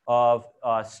balances of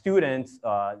students,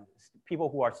 people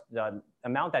who are, the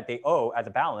amount that they owe as a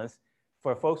balance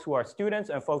for folks who are students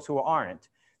and folks who aren't.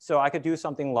 So I could do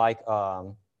something like,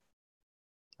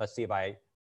 let's see if I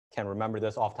can remember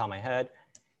this off the top of my head.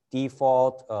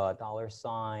 Default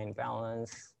 $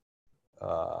 balance,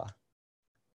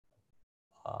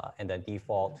 and then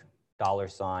default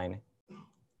 $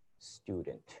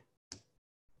 student.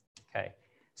 Okay,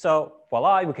 so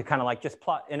voila, we could kind of like just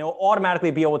plot, and it'll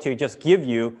automatically be able to just give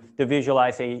you the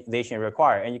visualization you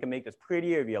require. And you can make this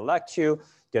prettier if you elect to.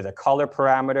 There's a color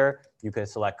parameter. You can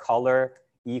select color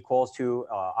equals to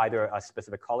either a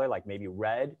specific color, like maybe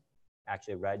red.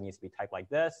 Actually, red needs to be typed like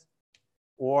this.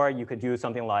 Or you could do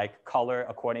something like color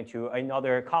according to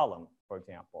another column, for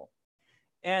example.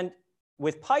 And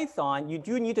with Python, you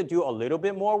do need to do a little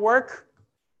bit more work.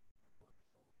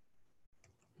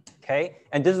 Okay,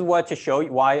 and this is what to show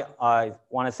you why I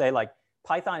want to say like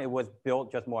Python, it was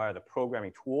built just more as a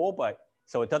programming tool, but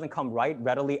so it doesn't come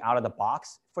readily out of the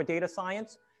box for data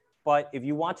science. But if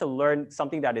you want to learn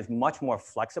something that is much more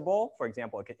flexible, for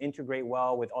example, it can integrate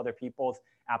well with other people's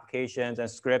applications and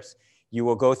scripts, you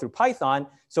will go through Python.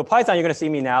 So Python, you're going to see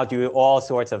me now do all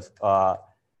sorts of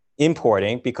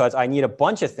importing because I need a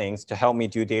bunch of things to help me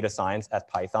do data science at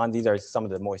Python. These are some of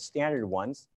the more standard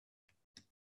ones.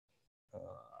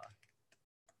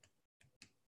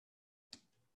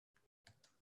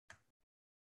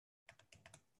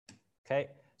 Okay,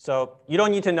 so you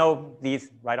don't need to know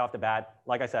these right off the bat,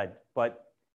 like I said,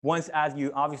 but once as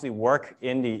you obviously work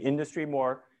in the industry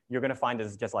more, you're gonna find this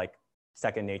is just like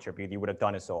second nature because you would have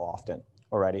done it so often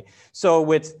already. So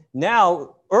with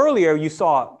now, earlier you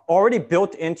saw already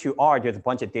built into R, there's a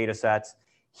bunch of data sets.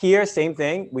 Here, same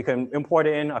thing, we can import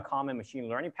it in a common machine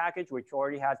learning package, which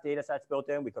already has data sets built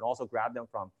in. We could also grab them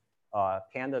from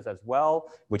pandas as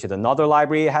well, which is another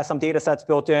library that has some data sets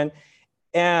built in.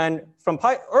 And from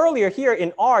earlier here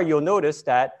in R, you'll notice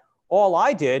that all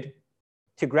I did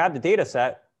to grab the data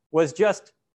set was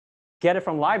just get it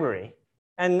from library.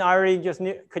 And I already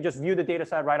could just view the data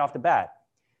set right off the bat.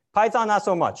 Python, not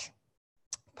so much.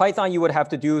 Python, you would have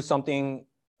to do something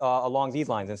along these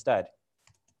lines instead.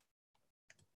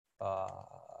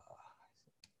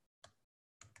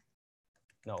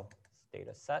 No,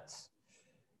 data sets,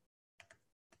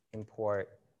 import.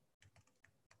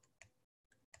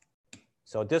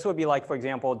 So this would be like, for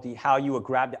example, how you would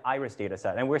grab the iris data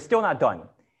set. And we're still not done.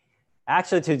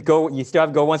 Actually, to go, you still have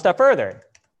to go one step further.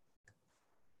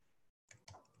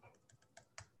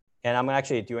 And I'm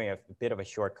actually doing a bit of a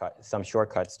shortcut, some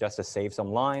shortcuts just to save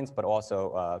some lines, but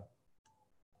also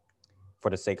for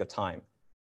the sake of time.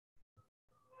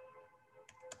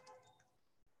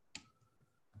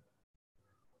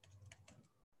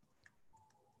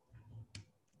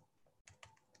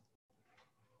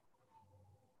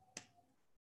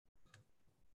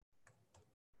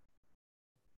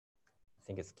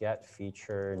 I think it's get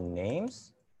feature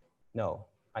names. No,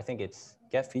 I think it's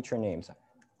get feature names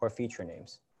or feature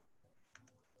names.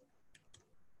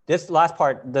 This last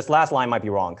part, this last line might be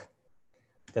wrong.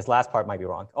 This last part might be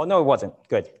wrong. Oh, no, it wasn't.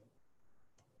 Good.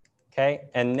 Okay,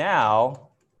 and now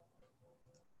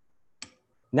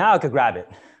I could grab it.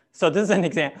 So this is an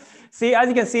example. See, as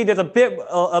you can see, there's a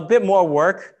bit more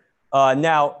work.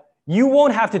 Now, you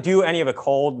won't have to do any of it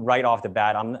cold right off the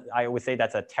bat. I would say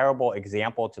that's a terrible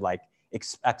example to like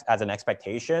expect as an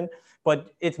expectation,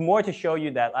 but it's more to show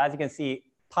you that, as you can see,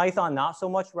 Python, not so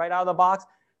much right out of the box.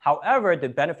 However, the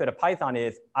benefit of Python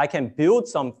is I can build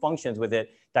some functions with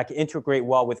it that can integrate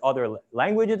well with other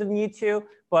languages if need to,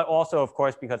 but also, of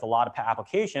course, because a lot of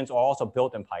applications are also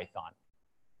built in Python.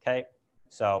 Okay,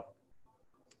 so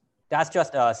that's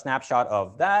just a snapshot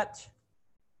of that.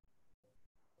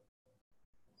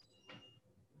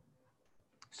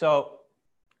 So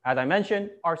as I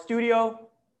mentioned, RStudio,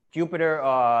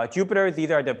 Jupyter,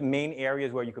 these are the main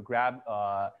areas where you could grab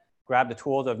the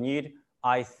tools of need.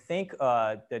 I think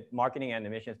the marketing and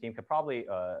admissions team could probably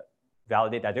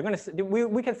validate that. They're going to,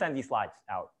 we can send these slides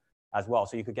out as well,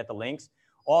 so you could get the links.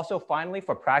 Also, finally,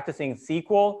 for practicing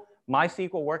SQL,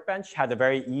 MySQL Workbench has a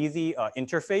very easy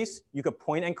interface. You could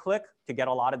point and click to get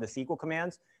a lot of the SQL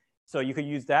commands. So you could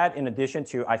use that in addition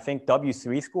to, I think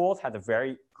W3 Schools has a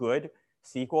very good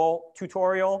SQL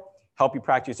tutorial, help you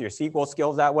practice your SQL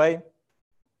skills that way.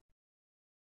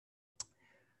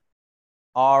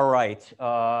 All right.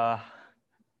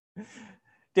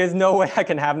 There's no way I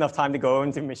can have enough time to go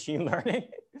into machine learning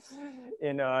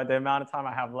in the amount of time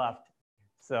I have left.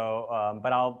 So,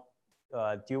 but I'll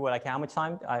do what I can. How much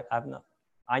time?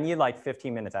 I need like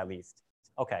 15 minutes at least.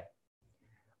 Okay.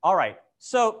 All right.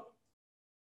 So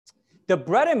the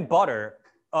bread and butter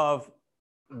of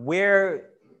where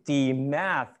the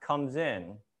math comes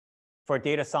in for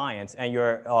data science and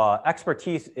your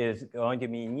expertise is going to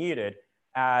be needed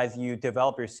as you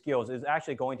develop your skills is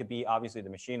actually going to be obviously the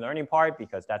machine learning part,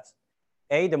 because that's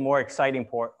the more exciting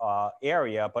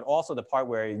area, but also the part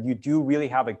where you do really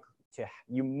have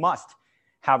you must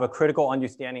have a critical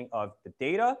understanding of the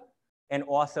data and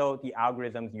also the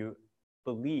algorithms you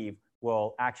believe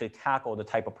will actually tackle the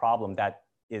type of problem that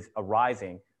is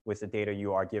arising with the data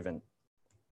you are given.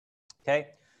 Okay,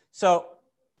 so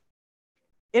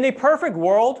in a perfect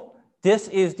world, this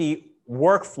is the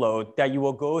workflow that you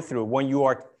will go through when you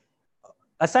are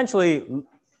essentially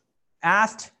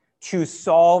asked to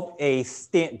solve a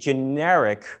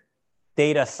generic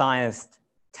data science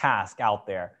task out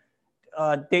there.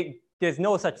 There's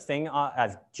no such thing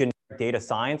as generic data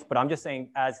science, but I'm just saying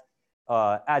as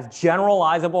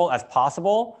generalizable as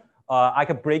possible, I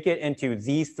could break it into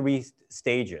these three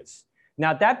stages.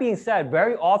 Now, that being said,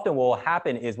 very often what will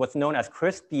happen is what's known as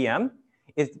crisp DM,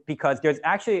 is because there's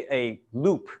actually a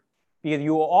loop, because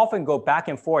you will often go back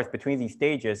and forth between these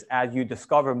stages as you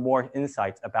discover more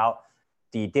insights about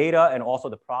the data and also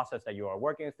the process that you are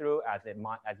working through as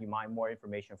you mine more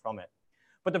information from it.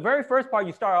 But the very first part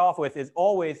you start off with is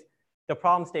always the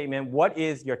problem statement. What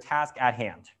is your task at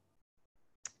hand?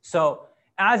 So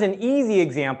as an easy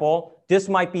example, this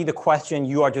might be the question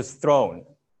you are just thrown.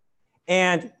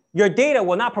 And your data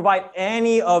will not provide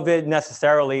any of it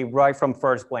necessarily right from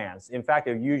first glance. In fact,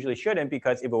 it usually shouldn't,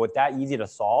 because if it was that easy to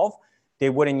solve, they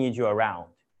wouldn't need you around.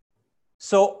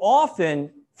 So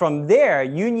often from there,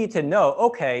 you need to know,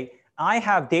 okay, I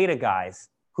have data guys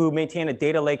who maintain a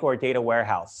data lake or a data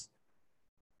warehouse.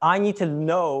 I need to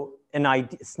know and I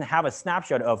have a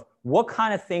snapshot of what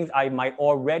kind of things I might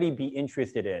already be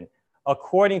interested in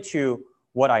according to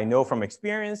what I know from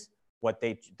experience, what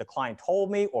the client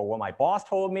told me, or what my boss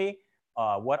told me,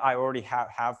 what I already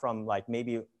have from like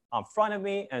maybe in front of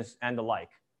me and the like.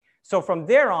 So from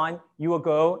there on, you will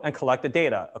go and collect the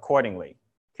data accordingly,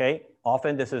 okay?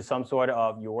 Often this is some sort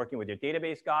of, you're working with your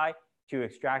database guy to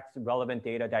extract relevant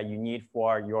data that you need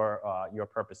for your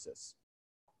purposes.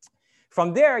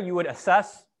 From there, you would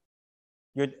assess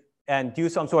and do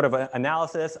some sort of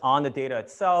analysis on the data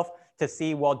itself to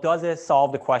see, well, does it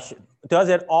solve the question? Does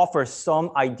it offer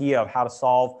some idea of how to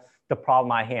solve the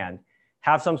problem at hand?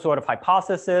 Have some sort of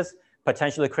hypothesis,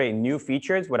 potentially create new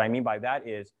features. What I mean by that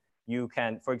is you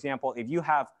can, for example, if you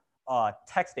have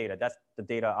text data, that's the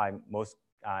data I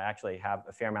actually have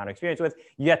a fair amount of experience with.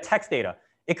 You get text data.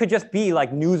 It could just be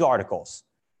like news articles.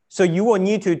 So you will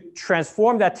need to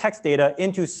transform that text data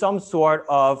into some sort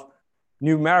of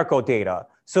numerical data.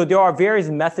 So there are various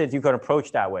methods you could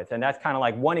approach that with. And that's kind of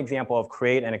like one example of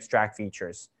create and extract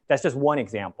features. That's just one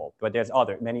example, but there's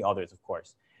many others, of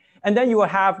course. And then you will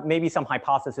have maybe some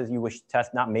hypothesis you wish to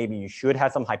test. Not maybe, you should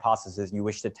have some hypothesis you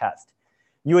wish to test.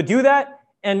 You would do that.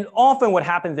 And often what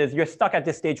happens is you're stuck at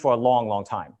this stage for a long, long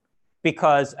time.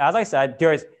 Because as I said,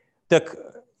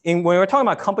 when we're talking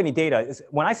about company data,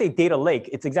 when I say data lake,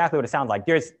 it's exactly what it sounds like.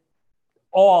 There's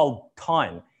all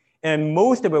ton. and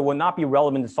most of it will not be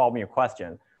relevant to solving your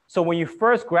question. So when you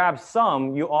first grab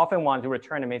some, you often want to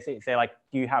return and say like,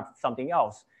 do you have something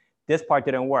else? This part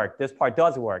didn't work, this part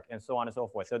does work, and so on and so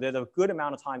forth. So there's a good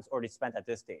amount of time already spent at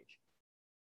this stage.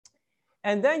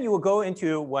 And then you will go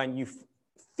into when you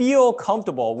feel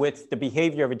comfortable with the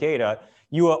behavior of your data,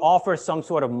 you will offer some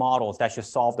sort of models that should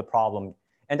solve the problem.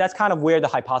 And that's kind of where the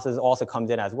hypothesis also comes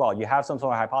in as well. You have some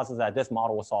sort of hypothesis that this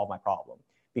model will solve my problem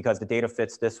because the data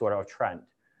fits this sort of trend.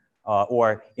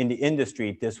 Or in the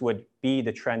industry, this would be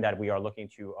the trend that we are looking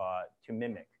to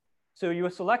mimic. So you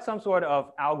will select some sort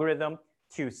of algorithm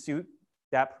to suit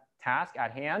that task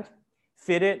at hand,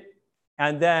 fit it,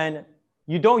 and then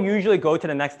you don't usually go to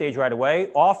the next stage right away.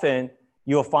 Often,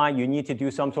 you'll find you need to do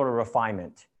some sort of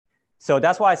refinement. So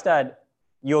that's why I said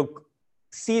you'll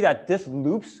see that this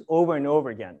loops over and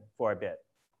over again for a bit,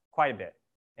 quite a bit,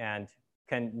 and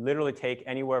can literally take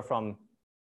anywhere from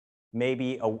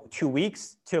maybe 2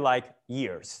 weeks to like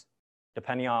years,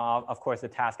 depending on, of course, the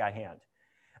task at hand.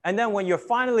 And then when you're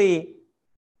finally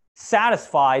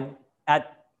satisfied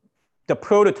at the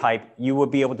prototype, you will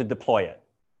be able to deploy it.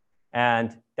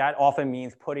 And that often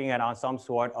means putting it on some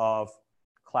sort of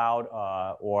cloud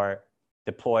or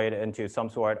deploy it into some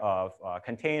sort of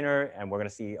container. And we're going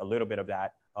to see a little bit of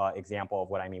that example of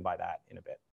what I mean by that in a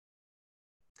bit.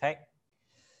 Okay.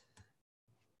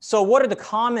 So what are the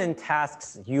common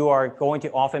tasks you are going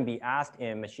to often be asked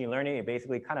in machine learning? It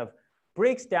basically kind of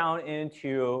breaks down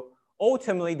into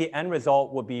ultimately the end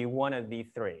result will be one of these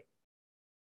three.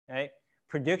 Okay.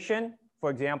 Prediction, for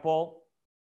example,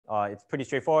 it's pretty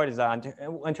straightforward. Is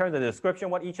in terms of the description,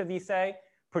 what each of these say.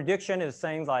 Prediction is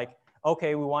saying like,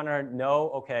 okay, we want to know,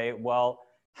 okay, well,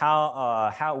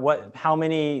 how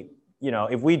many,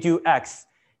 if we do X,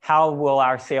 how will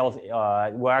our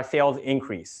sales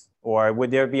increase? Or would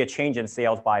there be a change in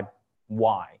sales by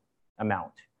Y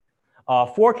amount?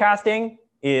 Forecasting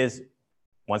is,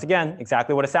 once again,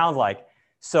 exactly what it sounds like.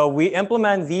 So we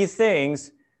implement these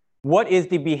things. What is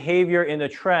the behavior in the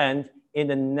trend in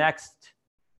the next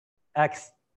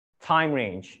X time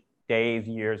range, days,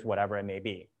 years, whatever it may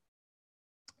be?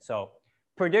 So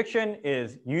prediction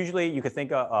is usually, you could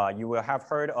think of, you will have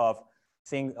heard of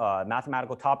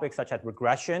mathematical topics such as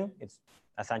regression. It's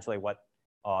essentially what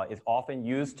is often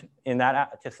used in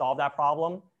that to solve that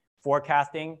problem.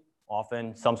 Forecasting,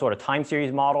 often some sort of time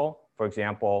series model. For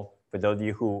example, for those of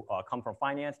you who come from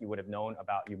finance, you would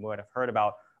have heard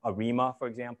about ARIMA, for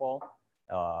example,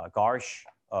 GARSH,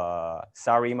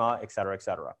 SARIMA, et cetera, et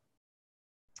cetera.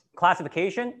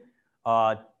 Classification,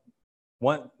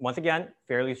 once again,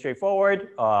 fairly straightforward.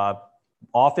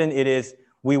 Often it is,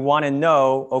 we want to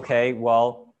know, okay,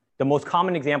 well, the most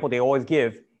common example they always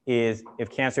give is if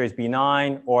cancer is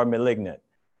benign or malignant.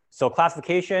 So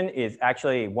classification is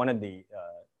actually one of the,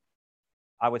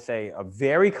 I would say, a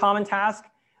very common task,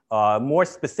 more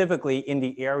specifically in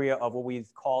the area of what we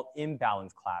call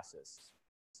imbalance classes.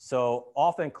 So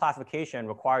often classification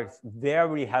requires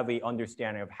very heavy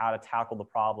understanding of how to tackle the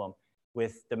problem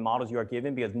with the models you are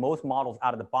given, because most models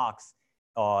out of the box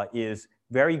is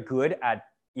very good at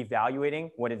evaluating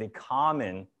what is a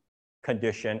common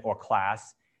condition or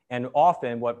class. And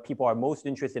often what people are most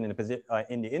interested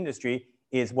in the industry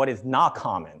is what is not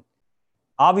common.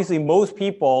 Obviously, most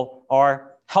people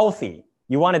are healthy.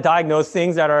 You want to diagnose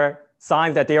things that are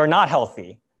signs that they are not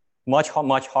healthy, much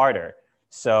harder.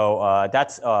 So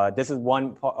this is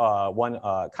one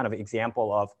kind of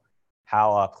example of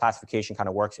how classification kind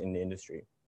of works in the industry.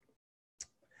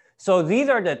 So these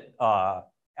are the,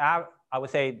 I would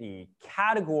say, the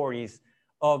categories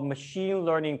of machine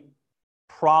learning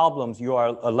problems you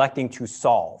are electing to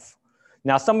solve.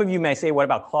 Now, some of you may say, what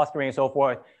about clustering and so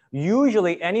forth?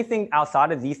 Usually anything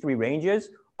outside of these three ranges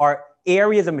are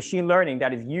areas of machine learning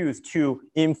that is used to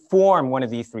inform one of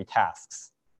these three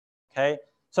tasks, okay?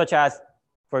 Such as,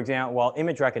 for example, well,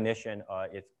 image recognition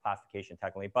is classification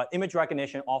technically, but image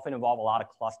recognition often involves a lot of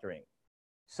clustering.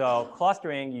 So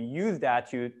clustering, you use that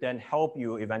to then help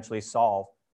you eventually solve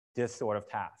this sort of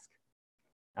task,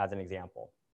 as an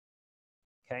example,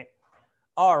 okay?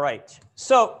 All right,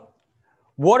 so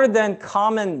what are then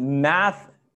common math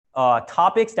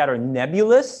topics that are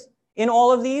nebulous in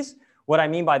all of these? What I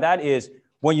mean by that is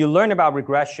when you learn about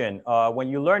regression, when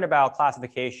you learn about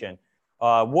classification,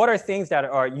 what are things that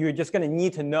you're just going to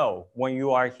need to know when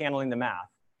you are handling the math?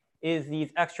 Is these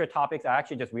extra topics, I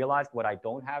actually just realized what I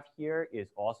don't have here is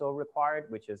also required,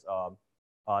 which is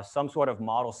some sort of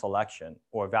model selection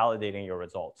or validating your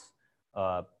results.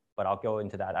 But I'll go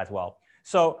into that as well.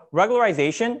 So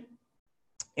regularization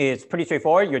is pretty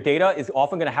straightforward. Your data is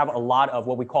often going to have a lot of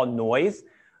what we call noise.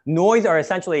 Noise are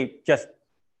essentially just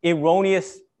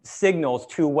erroneous signals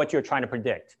to what you're trying to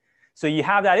predict. So you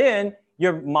have that in,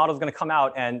 your model is going to come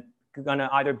out and going to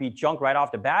either be junk right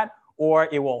off the bat, or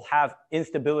it will have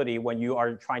instability when you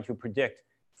are trying to predict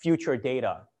future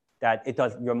data that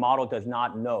your model does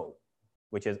not know,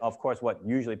 which is, of course, what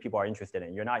usually people are interested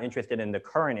in. You're not interested in the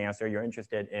current answer. You're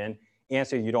interested in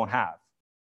answers you don't have.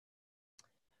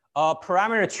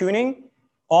 Parameter tuning.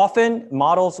 Often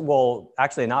models will,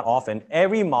 actually not often,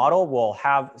 every model will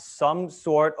have some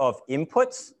sort of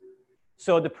inputs.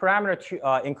 So the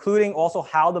parameter, including also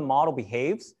how the model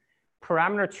behaves.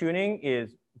 Parameter tuning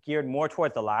is geared more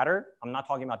towards the latter. I'm not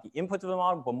talking about the inputs of the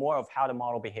model, but more of how the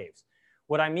model behaves.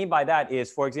 What I mean by that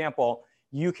is, for example,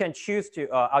 you can choose to,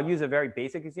 I'll use a very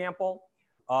basic example.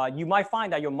 You might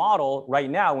find that your model right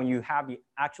now, when you have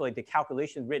actually the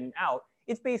calculations written out,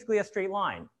 it's basically a straight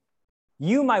line.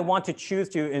 You might want to choose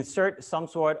to insert some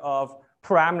sort of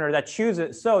parameter that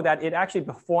chooses so that it actually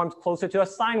performs closer to a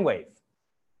sine wave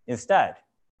instead,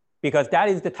 because that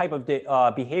is the type of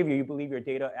behavior you believe your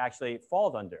data actually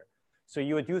falls under. So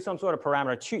you would do some sort of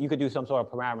parameter, you could do some sort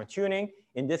of parameter tuning.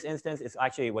 In this instance, it's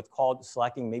actually what's called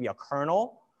selecting maybe a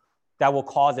kernel that will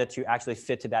cause it to actually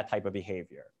fit to that type of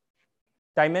behavior.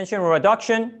 Dimensional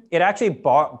reduction, it actually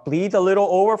bleeds a little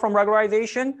over from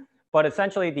regularization, but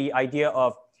essentially the idea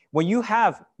of when you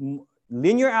have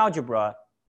linear algebra,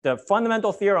 the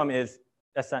fundamental theorem is,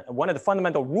 one of the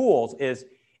fundamental rules is,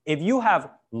 if you have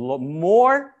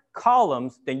more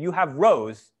columns than you have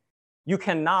rows, you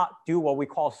cannot do what we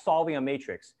call solving a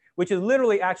matrix, which is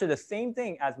literally actually the same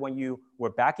thing as when you were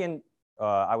back in,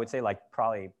 I would say like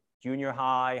probably junior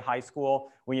high, high school,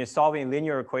 when you're solving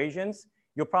linear equations.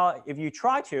 You'll probably, if you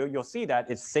try to, you'll see that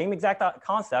it's the same exact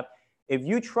concept. If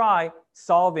you try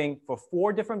solving for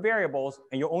 4 different variables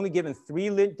and you're only given 3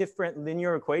 different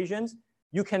linear equations,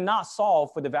 you cannot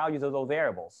solve for the values of those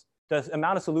variables. The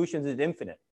amount of solutions is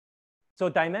infinite. So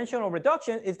dimensional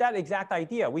reduction is that exact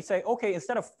idea. We say, okay,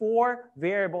 instead of 4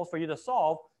 variables for you to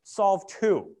solve, solve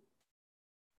 2.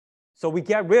 So we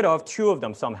get rid of 2 of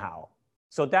them somehow.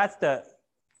 So that's the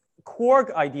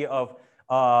core idea of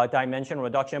dimensional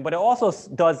reduction, but it also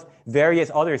does various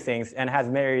other things and has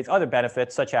various other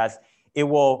benefits, such as it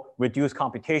will reduce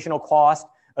computational cost,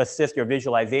 assist your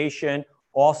visualization.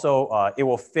 Also, it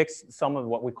will fix some of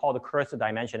what we call the curse of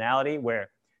dimensionality,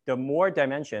 where the more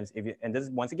dimensions, and this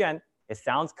is, once again, it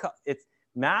sounds,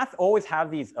 math always have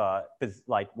these,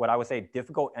 like what I would say,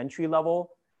 difficult entry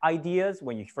level ideas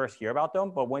when you first hear about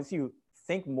them. But once you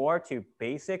think more to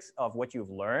basics of what you've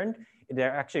learned,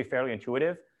 they're actually fairly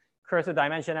intuitive. Curse of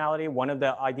dimensionality, one of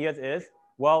the ideas is,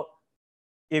 well,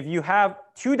 if you have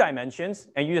 2 dimensions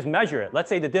and you just measure it, let's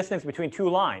say the distance between 2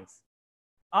 lines,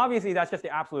 obviously that's just the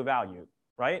absolute value,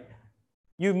 right?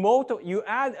 You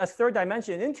add a 3rd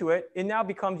dimension into it, it now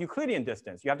becomes Euclidean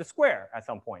distance. You have to square at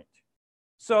some point.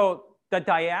 So the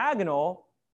diagonal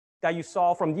that you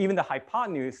saw from even the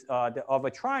hypotenuse of a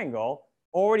triangle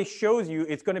already shows you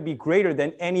it's going to be greater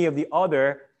than any of the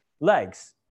other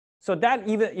legs. So that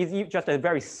even is just a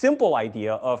very simple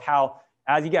idea of how,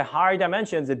 as you get higher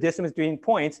dimensions, the distance between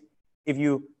points, if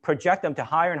you project them to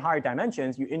higher and higher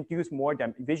dimensions, you induce more,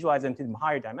 visualize them to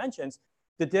higher dimensions,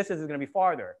 the distance is going to be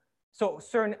farther. So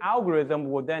certain algorithm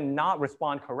will then not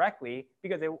respond correctly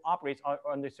because it operates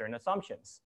under certain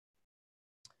assumptions.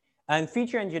 And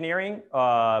feature engineering,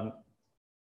 you're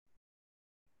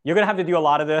going to have to do a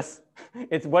lot of this.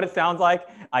 It's what it sounds like.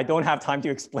 I don't have time to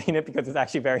explain it because it's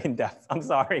actually very in-depth. I'm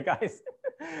sorry, guys.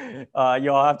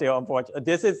 You'll have to, unfortunately.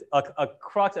 This is a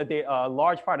crux of a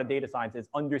large part of data science is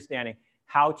understanding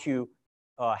how to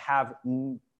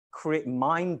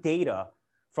mine data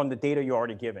from the data you're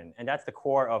already given. And that's the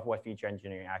core of what feature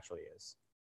engineering actually is.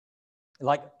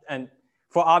 And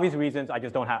for obvious reasons,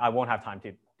 I won't have time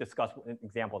to discuss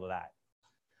examples of that.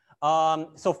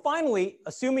 So finally,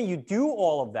 assuming you do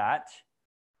all of that,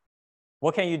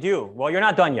 what can you do? Well, you're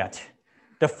not done yet.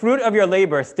 The fruit of your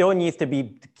labor still needs to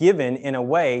be given in a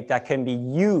way that can be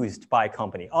used by a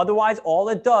company. Otherwise, all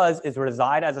it does is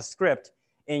reside as a script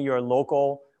in your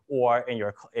local or in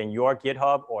your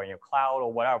GitHub or in your cloud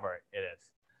or whatever it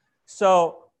is.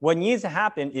 So what needs to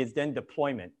happen is then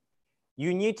deployment.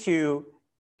 You need to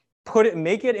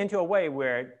make it into a way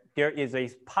where there is a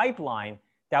pipeline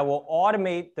that will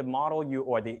automate the model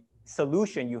or the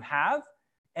solution you have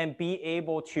and be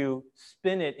able to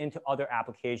spin it into other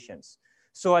applications.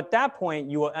 So at that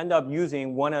point, you will end up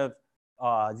using one of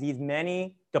these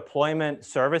many deployment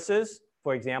services.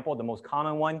 For example, the most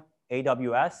common one,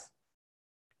 AWS,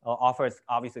 offers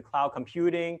obviously cloud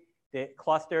computing, the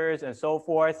clusters, and so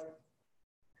forth.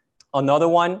 Another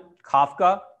one,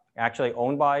 Kafka, actually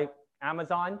owned by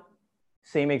Amazon.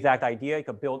 Same exact idea. You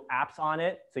could build apps on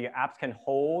it, so your apps can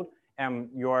hold and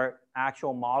your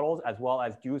actual models, as well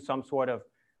as do some sort of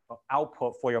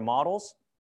output for your models.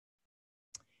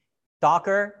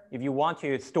 Docker, if you want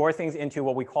to store things into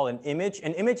what we call an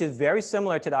image is very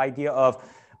similar to the idea of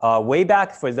way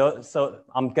back for those, so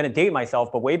I'm going to date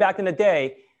myself, but way back in the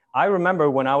day, I remember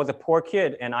when I was a poor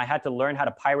kid and I had to learn how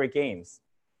to pirate games.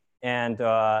 And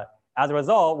as a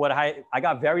result, what I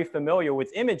got very familiar with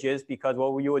images, because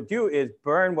what you would do is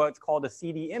burn what's called a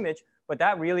CD image, but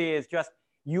that really is just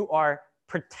you are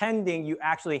pretending you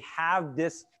actually have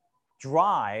this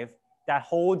drive that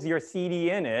holds your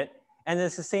CD in it. And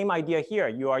it's the same idea here.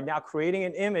 You are now creating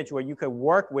an image where you could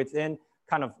work within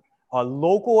kind of a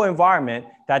local environment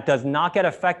that does not get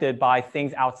affected by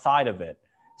things outside of it.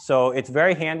 So it's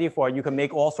very handy for, you can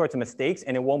make all sorts of mistakes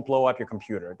and it won't blow up your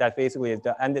computer. That basically is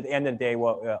the end of the day,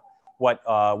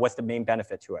 what's the main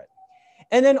benefit to it.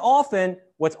 And then often,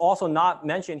 what's also not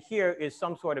mentioned here is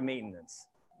some sort of maintenance.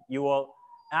 You will,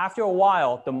 after a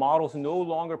while, the models no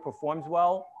longer performs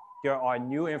well. There are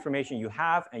new information you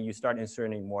have, and you start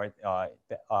inserting more.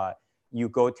 You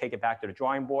go take it back to the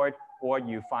drawing board, or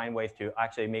you find ways to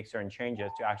actually make certain changes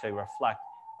to actually reflect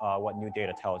what new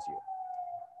data tells you.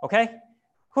 Okay?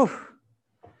 Whew.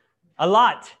 A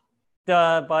lot.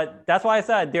 But that's why I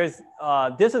said there's,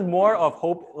 this is more of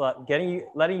hope,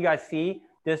 letting you guys see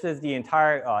this is the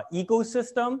entire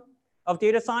ecosystem of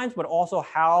data science, but also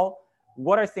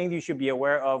what are things you should be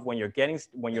aware of when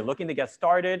you're looking to get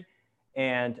started.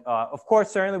 And of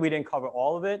course, certainly we didn't cover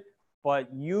all of it,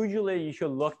 but usually you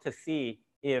should look to see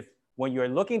if when you're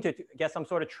looking to get some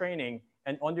sort of training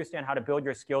and understand how to build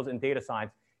your skills in data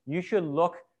science, you should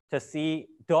look to see,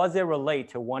 does it relate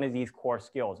to one of these core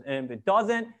skills? And if it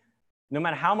doesn't, no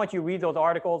matter how much you read those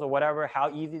articles or whatever,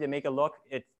 how easy to make it look,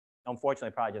 it's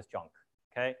unfortunately probably just junk,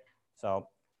 okay? So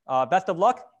best of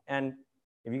luck. And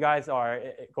if you guys are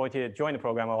going to join the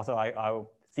program also,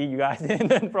 I'll see you guys in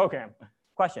the program.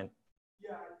 Question?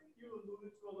 Yeah, I think you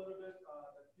alluded to a little bit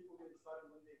that people get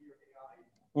excited when they hear AI.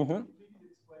 Mm-hmm. Can you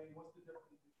please explain what's the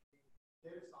difference between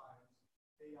data science,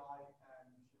 AI,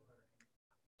 and machine learning?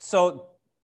 So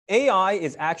AI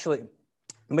is actually,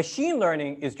 machine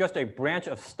learning is just a branch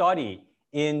of study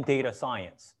in data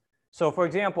science. So for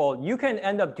example, you can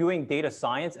end up doing data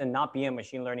science and not be a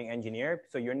machine learning engineer.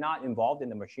 So you're not involved in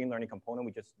the machine learning component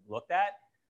we just looked at.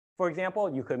 For example,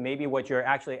 you could maybe what you're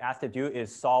actually asked to do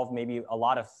is solve maybe a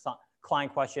lot of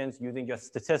client questions using just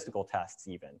statistical tests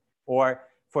even. Or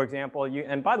for example,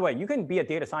 and by the way, you can be a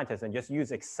data scientist and just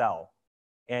use Excel.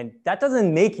 And that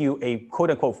doesn't make you a quote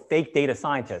unquote fake data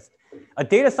scientist. A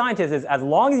data scientist is, as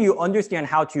long as you understand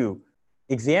how to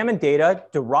examine data,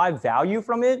 derive value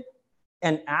from it,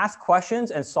 and ask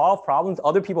questions and solve problems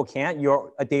other people can't,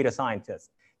 you're a data scientist.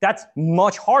 That's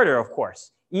much harder, of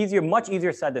course. Much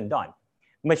easier said than done.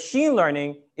 Machine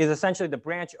learning is essentially the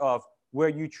branch of where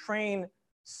you train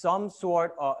some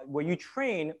sort of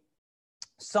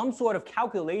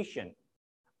calculation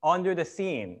under the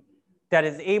scene that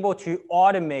is able to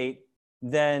automate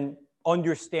then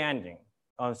understanding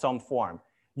on some form.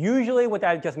 Usually what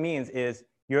that just means is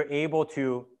you're able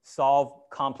to solve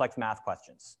complex math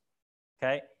questions,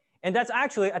 okay? And that's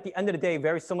actually, at the end of the day,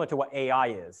 very similar to what AI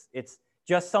is. It's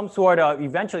just some sort of,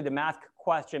 eventually the math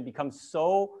question becomes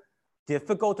so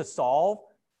difficult to solve,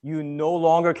 you no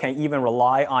longer can even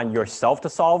rely on yourself to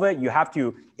solve it. You have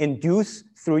to induce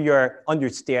through your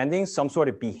understanding some sort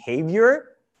of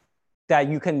behavior that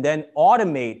you can then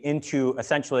automate into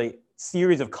essentially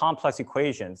series of complex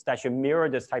equations that should mirror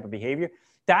this type of behavior.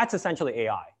 That's essentially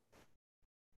AI.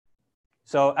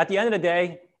 So at the end of the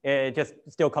day, it just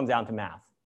still comes down to math.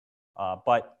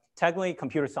 But technically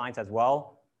computer science as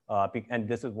well. And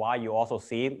this is why you also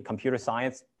see computer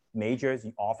science majors,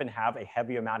 you often have a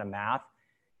heavier amount of math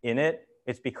in it.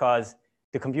 It's because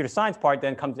the computer science part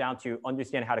then comes down to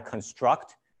understand how to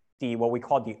construct what we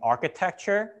call the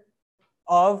architecture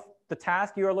of the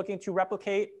task you are looking to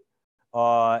replicate,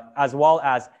 as well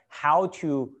as how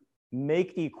to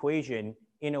make the equation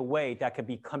in a way that could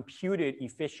be computed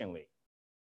efficiently.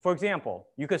 For example,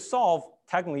 you could solve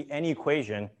technically any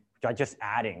equation by just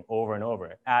adding over and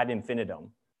over, ad infinitum.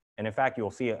 And in fact,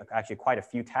 you'll see actually quite a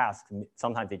few tasks.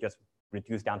 Sometimes they just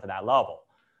reduce down to that level.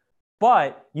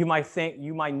 But you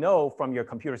might know from your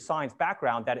computer science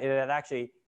background that it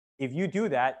actually, if you do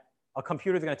that, a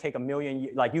computer is going to take 1 million,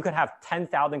 like you could have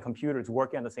 10,000 computers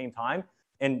working at the same time,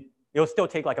 and it'll still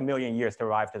take like 1 million years to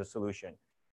arrive to the solution.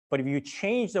 But if you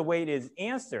change the way it is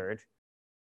answered,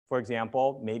 for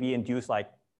example, maybe induce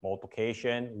like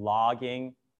multiplication,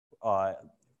 logging,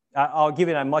 I'll give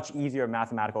it a much easier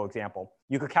mathematical example.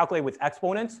 You could calculate with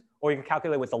exponents, or you could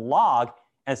calculate with a log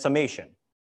and summation,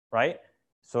 right?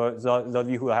 So those of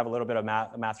you who have a little bit of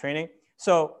math training.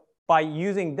 So by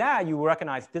using that, you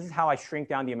recognize this is how I shrink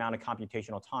down the amount of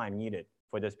computational time needed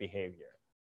for this behavior.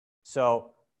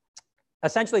 So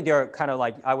essentially, they're kind of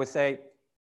like, I would say,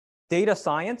 data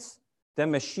science, then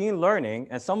machine learning,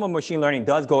 and some of machine learning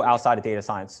does go outside of data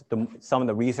science, some of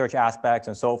the research aspects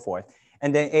and so forth.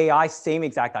 And then AI, same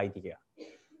exact idea.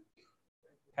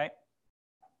 Okay?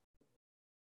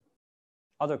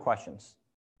 Other questions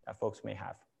that folks may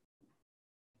have?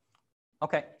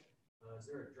 Okay. Is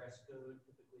there a dress code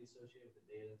typically associated with the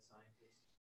data scientists?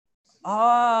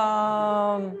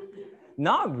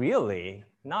 Not really.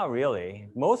 Not really.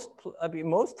 Most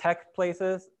tech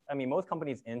places, most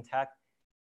companies in tech,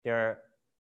 they're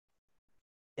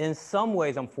in some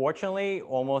ways, unfortunately,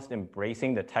 almost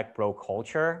embracing the tech bro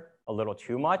culture a little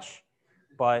too much.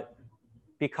 But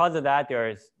because of that,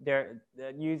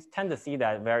 you tend to see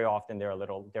that very often they're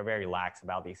very lax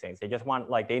about these things. They just want,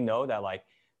 they know that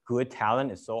good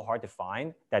talent is so hard to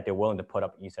find that they're willing to put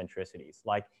up eccentricities.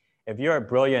 Like if you're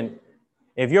brilliant,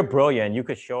 you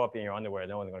could show up in your underwear,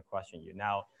 no one's gonna question you.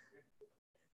 Now,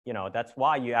 that's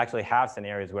why you actually have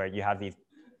scenarios where you have these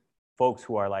folks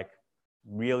who are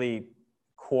really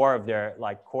core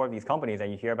of these companies,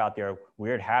 and you hear about their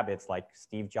weird habits, like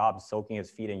Steve Jobs soaking his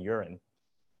feet in urine,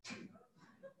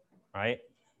 right?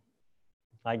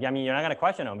 You're not gonna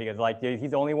question him because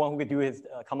he's the only one who could do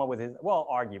come up with his, well,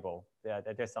 arguable. Yeah,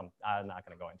 there's some, I'm not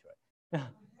gonna go into it. Are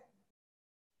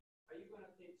you gonna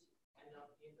teach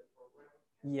NLP in the program?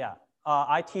 Yeah,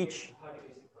 I teach.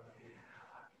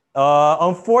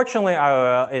 Unfortunately,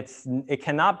 it's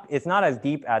not as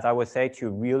deep as I would say to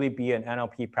really be an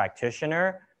NLP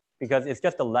practitioner, because it's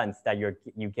just the lens that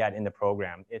you get in the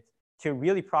program. It's to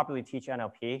really properly teach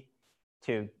NLP,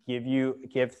 to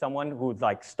give someone who's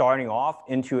starting off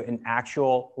into an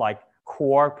actual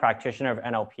core practitioner of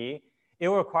NLP. It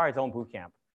will require its own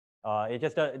bootcamp.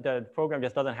 The program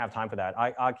just doesn't have time for that.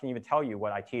 I can even tell you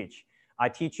what I teach. I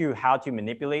teach you how to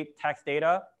manipulate text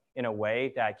data in a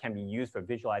way that can be used for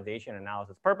visualization and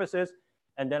analysis purposes.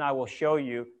 And then I will show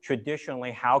you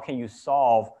traditionally how can you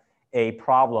solve a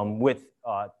problem with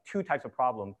two types of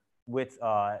problem with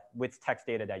text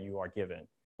data that you are given.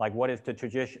 Like what is the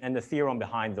tradition and the theorem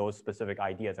behind those specific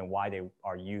ideas and why they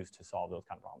are used to solve those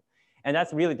kind of problems. And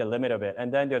that's really the limit of it.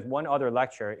 And then there's one other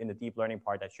lecture in the deep learning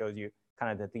part that shows you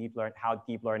kind of how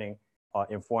deep learning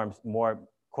informs more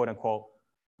quote unquote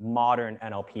modern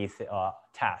NLP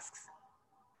tasks.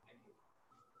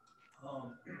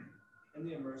 In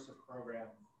the immersive program,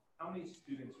 how many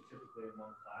students are typically in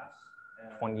one class?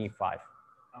 25.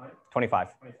 How many?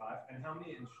 25. 25. And how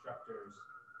many instructors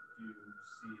do you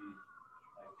see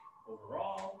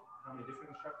overall? How many different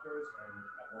instructors and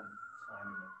at one time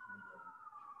in the room?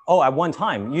 Oh, at one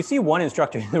time. You see one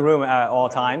instructor in the room at all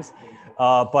times,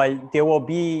 but there will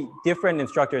be different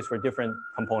instructors for different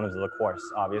components of the course,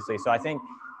 obviously. So I think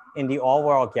in the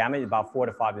overall gamut, about 4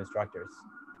 to 5 instructors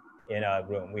in a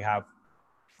room. We have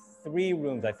 3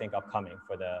 rooms, I think, upcoming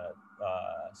for the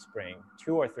spring.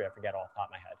 2 or 3, I forget off the top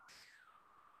of my head.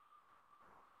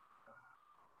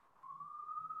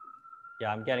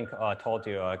 Yeah, I'm getting told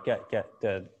to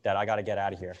that I got to get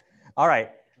out of here. All right,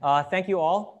 thank you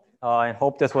all, and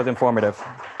hope this was informative.